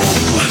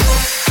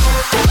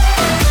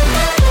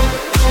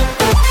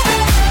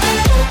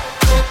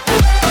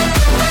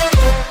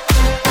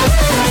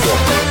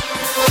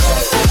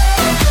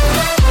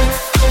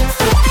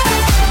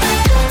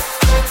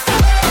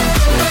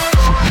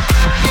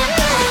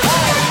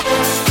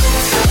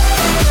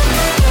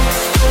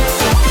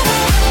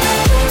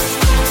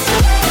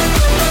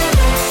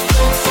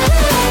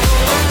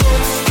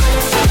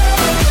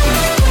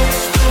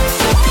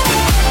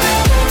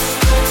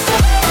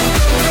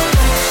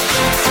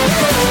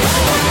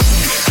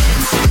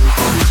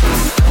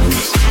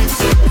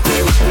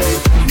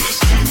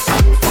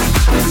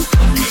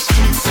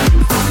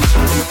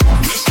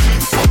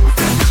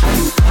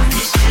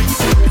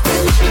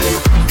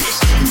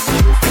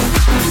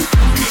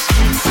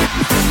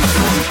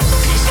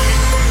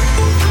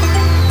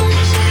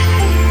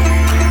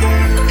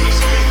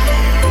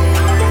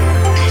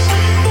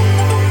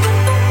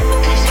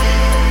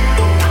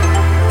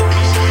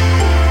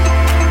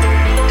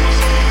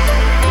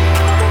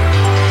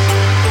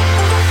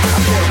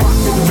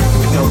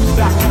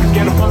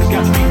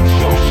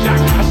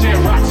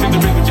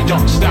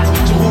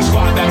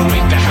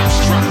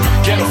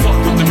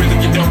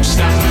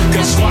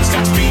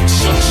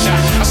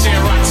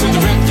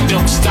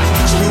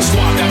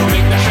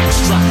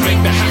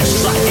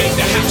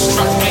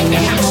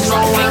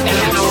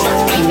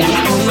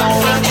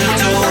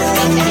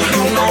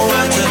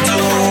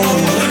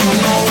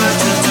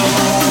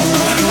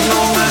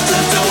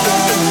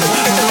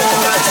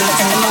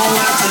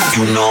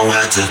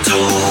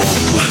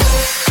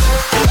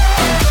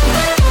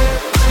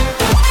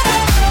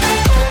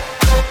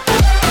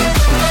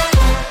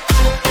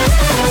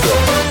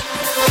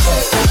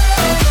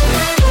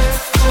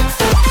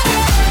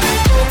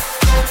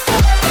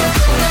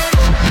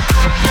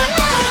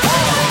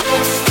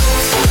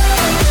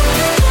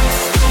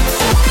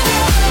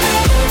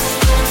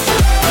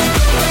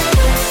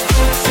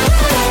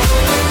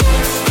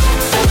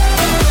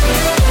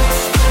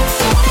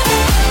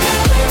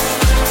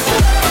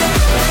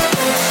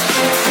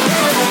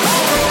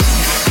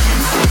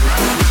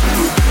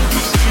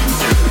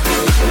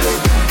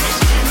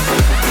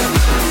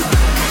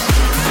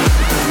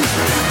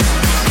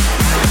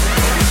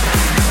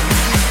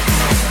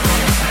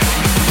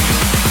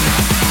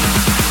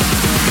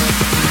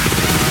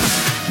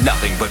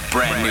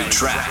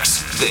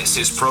 This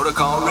is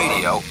Protocol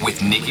Radio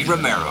with Nicky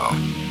Romero.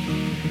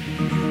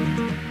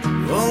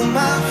 Oh,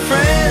 my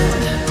friend,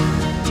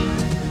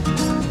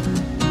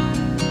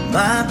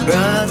 my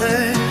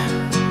brother,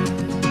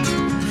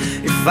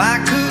 if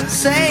I could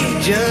say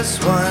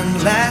just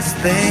one last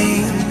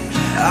thing,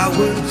 I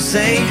would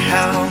say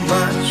how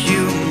much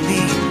you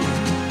mean.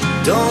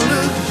 Don't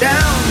look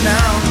down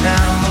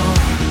now,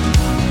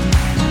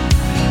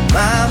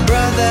 my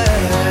brother.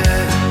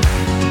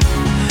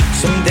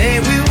 Someday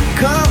will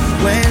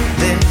come when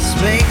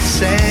this makes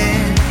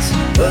sense,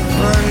 but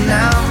for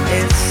now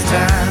it's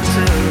time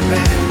to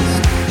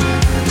rest.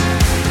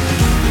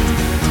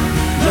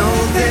 No,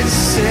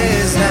 this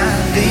is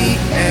not the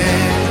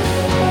end.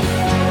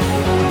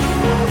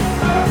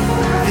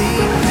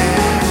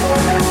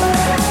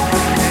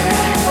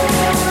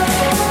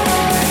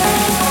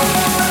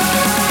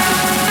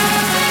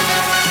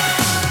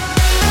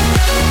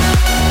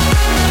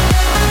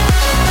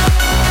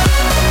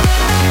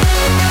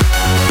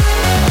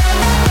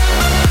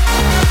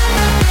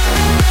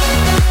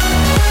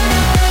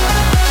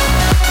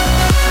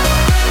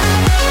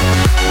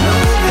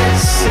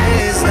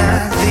 Is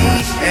not the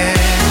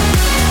end.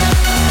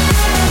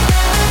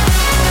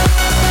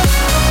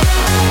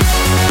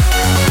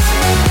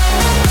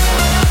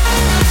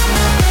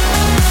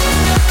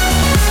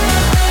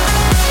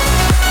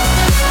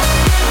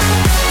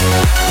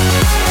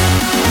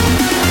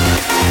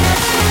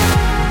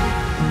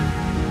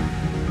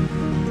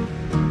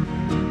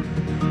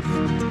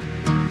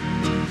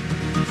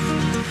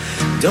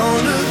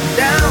 Don't look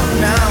down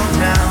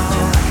now,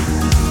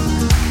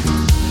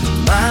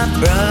 my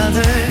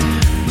brother.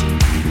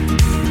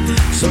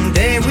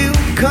 Someday will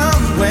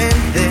come when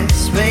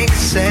this makes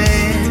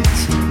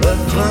sense, but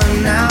for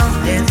now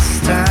it's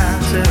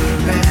time to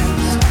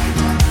rest.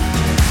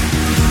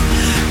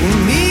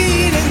 We'll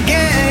meet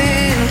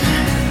again.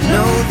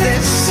 No,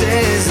 this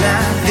is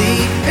not the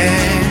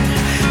end.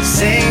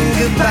 Saying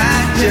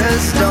goodbye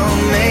just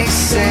don't make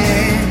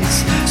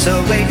sense. So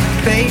wait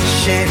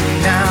patient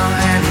now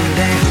and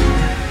then.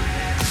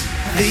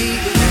 The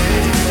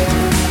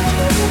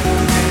end.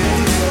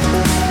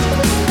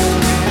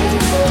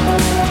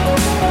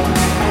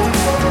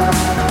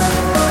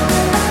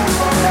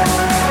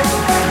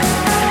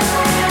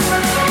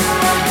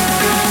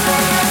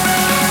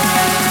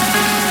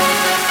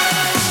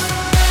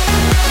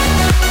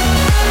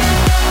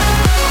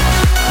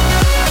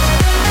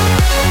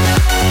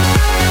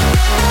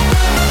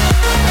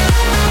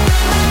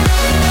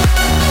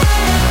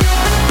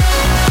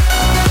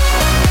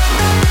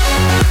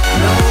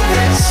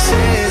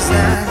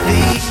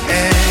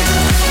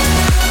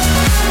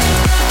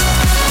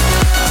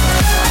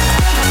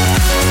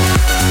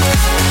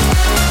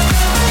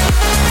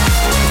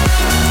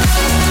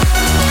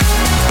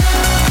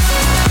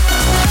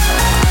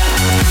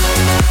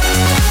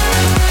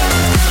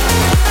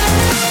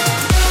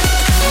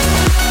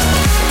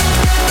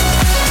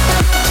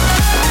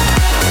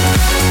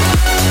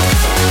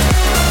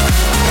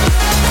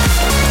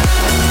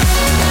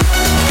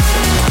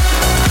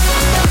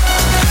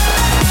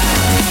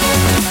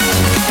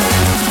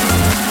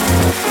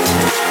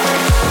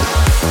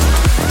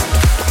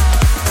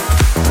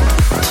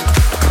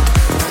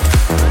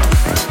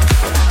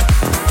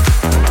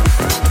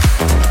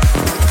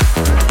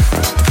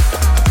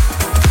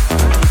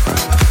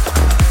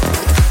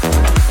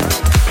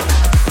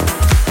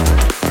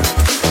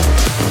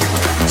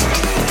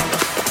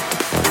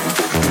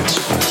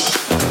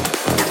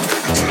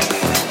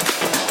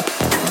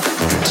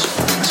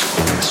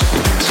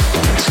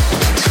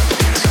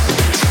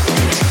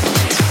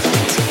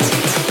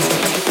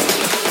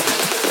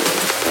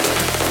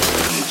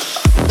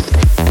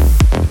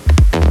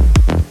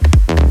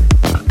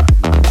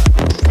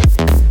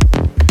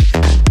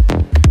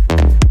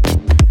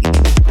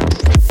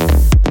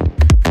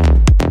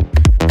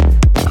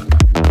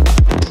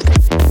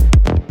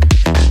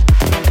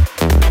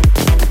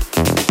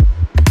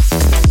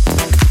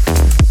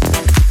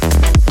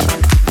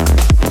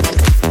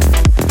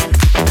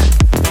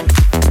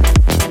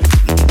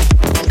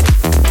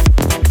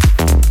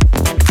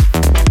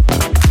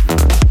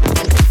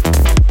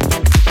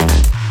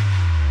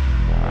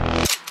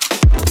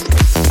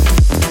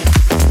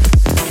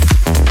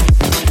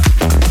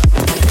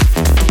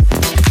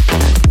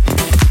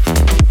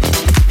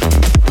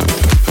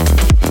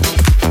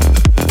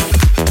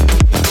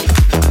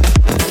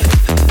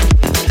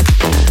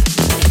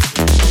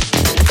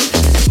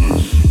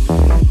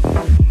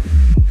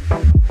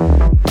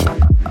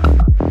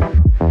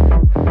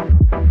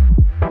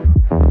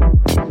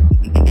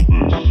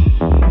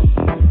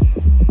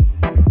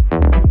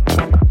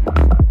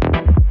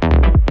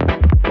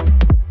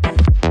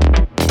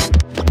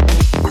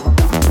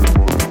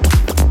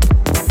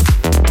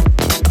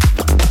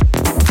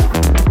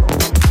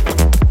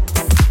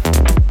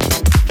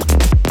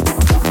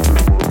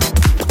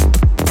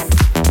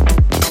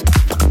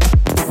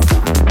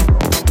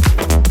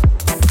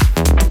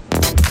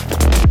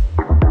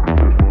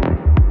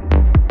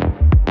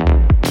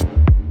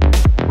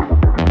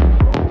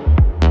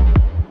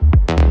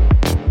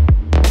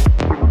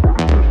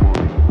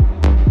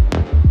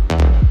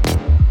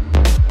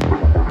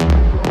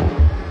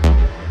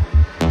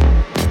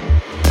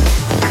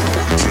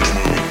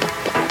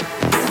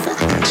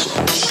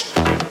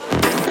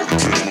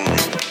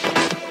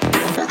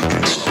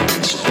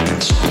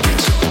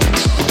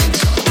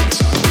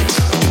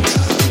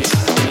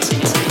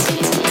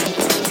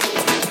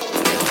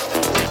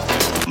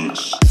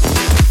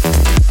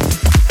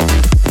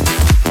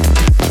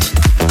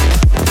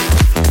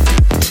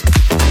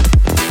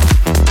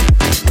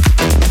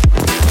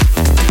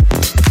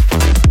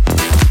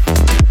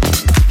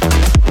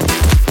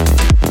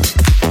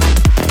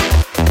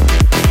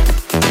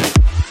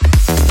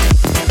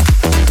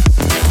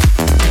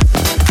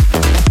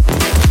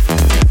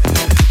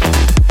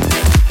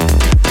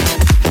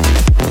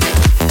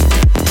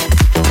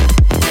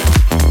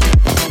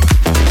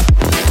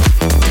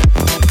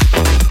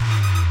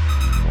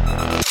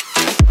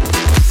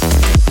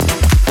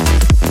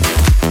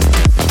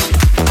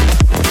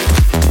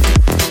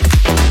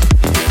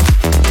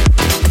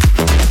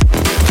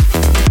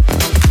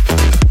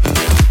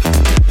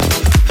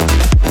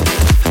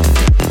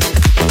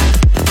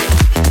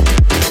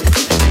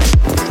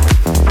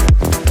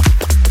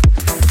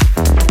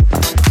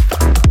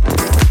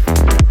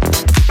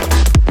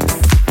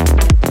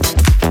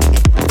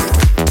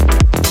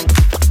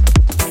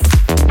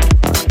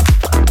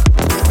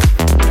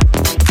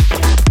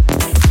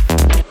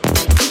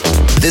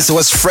 it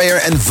was Freyer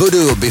and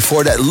Voodoo.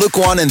 Before that, Look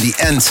One in the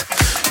End.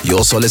 You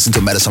also listened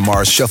to Madison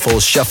Mars,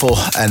 Shuffle,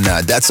 and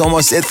that's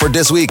almost it for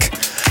this week.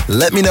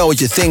 Let me know what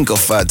you think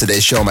of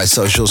today's show on my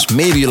socials.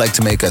 Maybe you'd like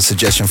to make a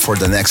suggestion for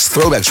the next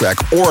throwback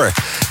track, or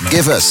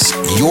give us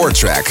your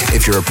track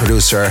if you're a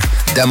producer.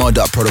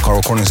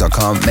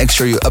 Demo.protocolrecordings.com. Make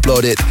sure you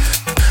upload it.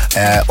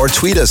 Or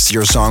tweet us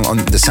your song on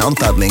the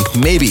SoundCloud link.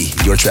 Maybe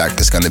your track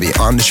is going to be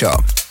on the show.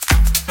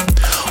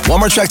 One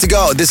more track to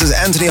go. This is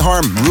Anthony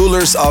Harm,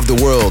 Rulers of the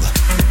World.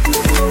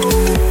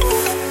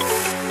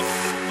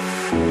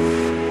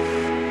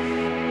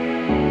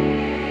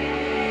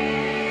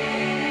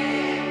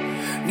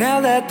 Now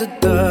that the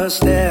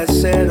dust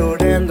has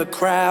settled and the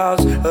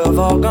crowds have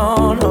all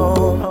gone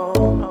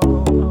home,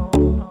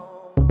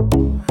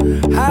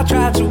 I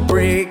try to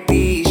break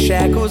these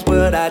shackles,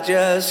 but I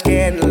just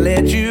can't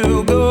let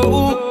you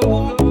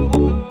go.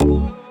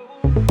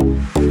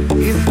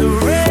 In the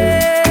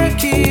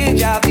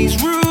wreckage of these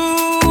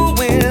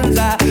ruins,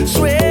 I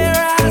swear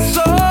I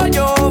saw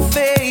your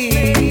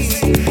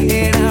face,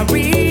 and I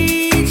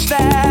reached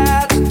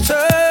out to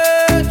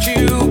touch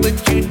you, but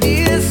you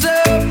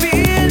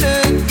disappeared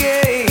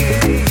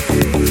again.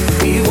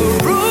 We were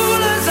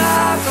rulers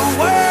of the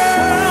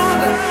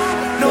world,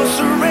 no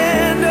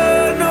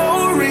surrender, no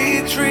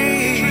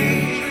retreat.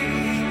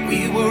 We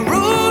were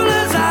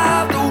rulers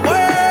of the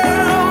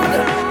world,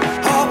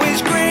 always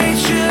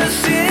gracious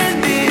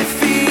in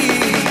defeat.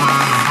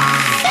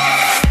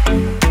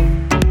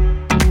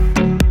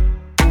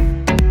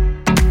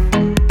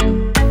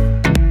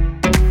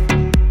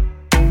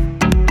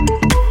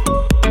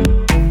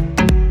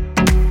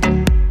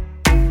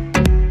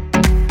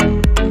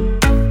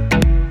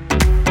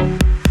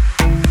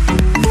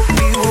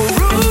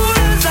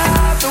 Rulers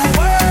of the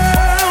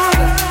world,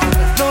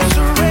 no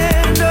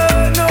surrender,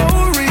 no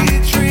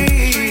retreat.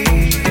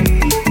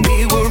 We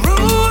were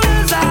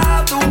rulers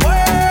of the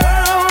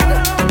world,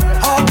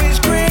 always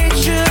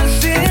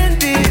gracious in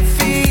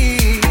defeat.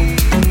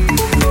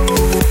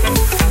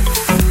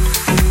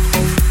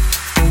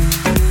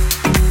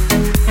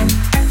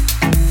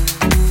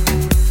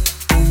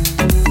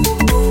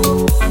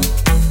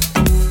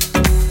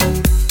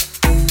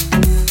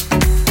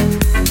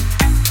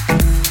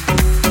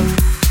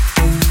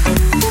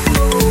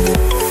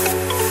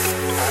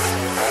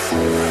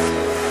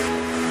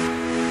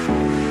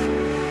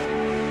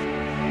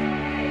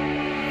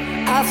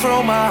 I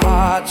throw my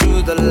heart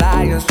to the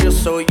lions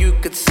just so you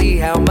could see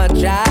how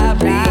much I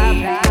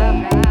bleed.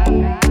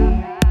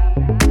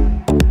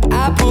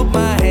 I put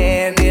my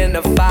hand in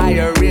the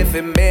fire if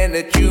it meant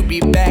that you'd be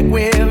back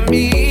with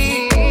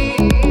me.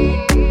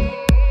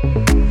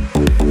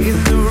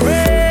 In the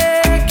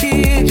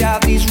wreckage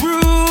of these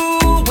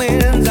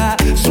ruins, I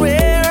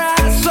swear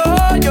I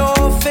saw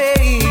your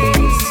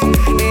face,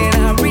 and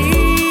I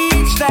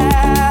reached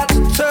out to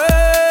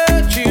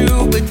touch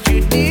you, but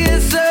you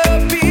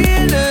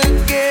disappeared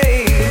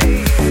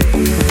again.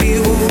 We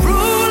were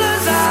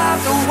rulers of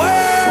the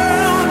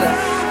world,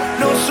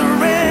 no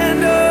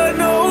surrender,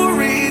 no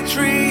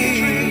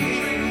retreat.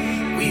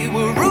 We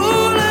were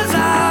rulers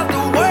of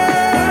the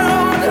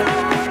world,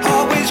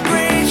 always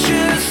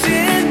gracious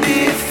in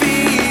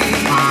defeat.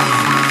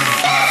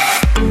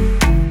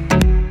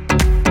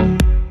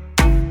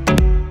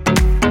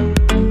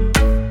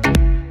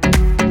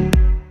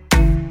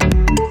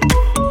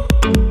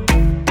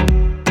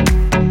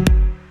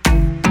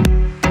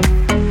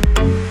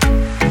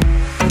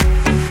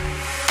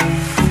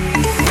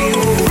 We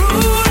were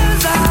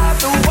rulers of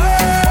the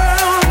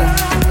world,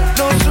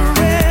 no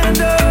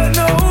surrender,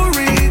 no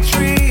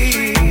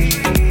retreat.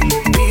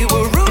 We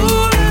were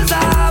rulers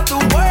of the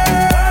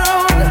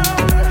world,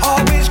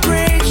 always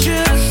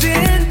gracious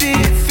in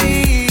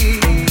defeat.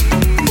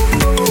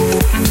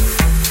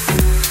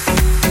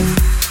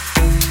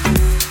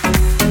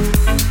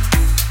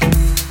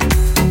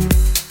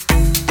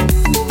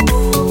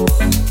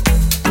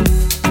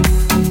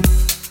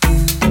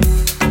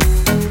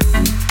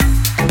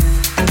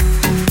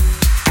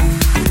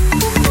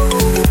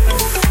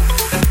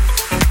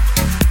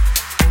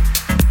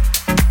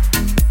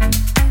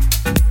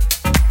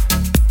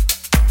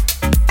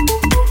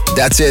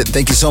 That's it.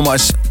 Thank you so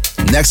much.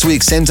 Next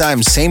week, same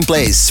time, same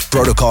place,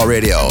 Protocol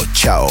Radio.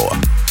 Ciao.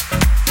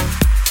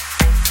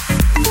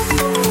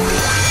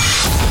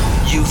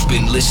 You've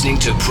been listening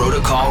to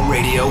Protocol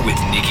Radio with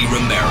Nicky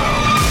Romero.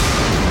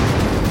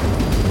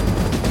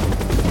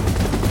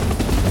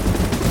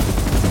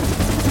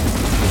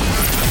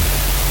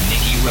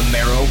 Nicky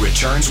Romero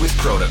returns with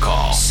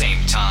Protocol.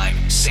 Same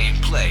time, same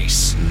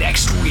place,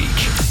 next week.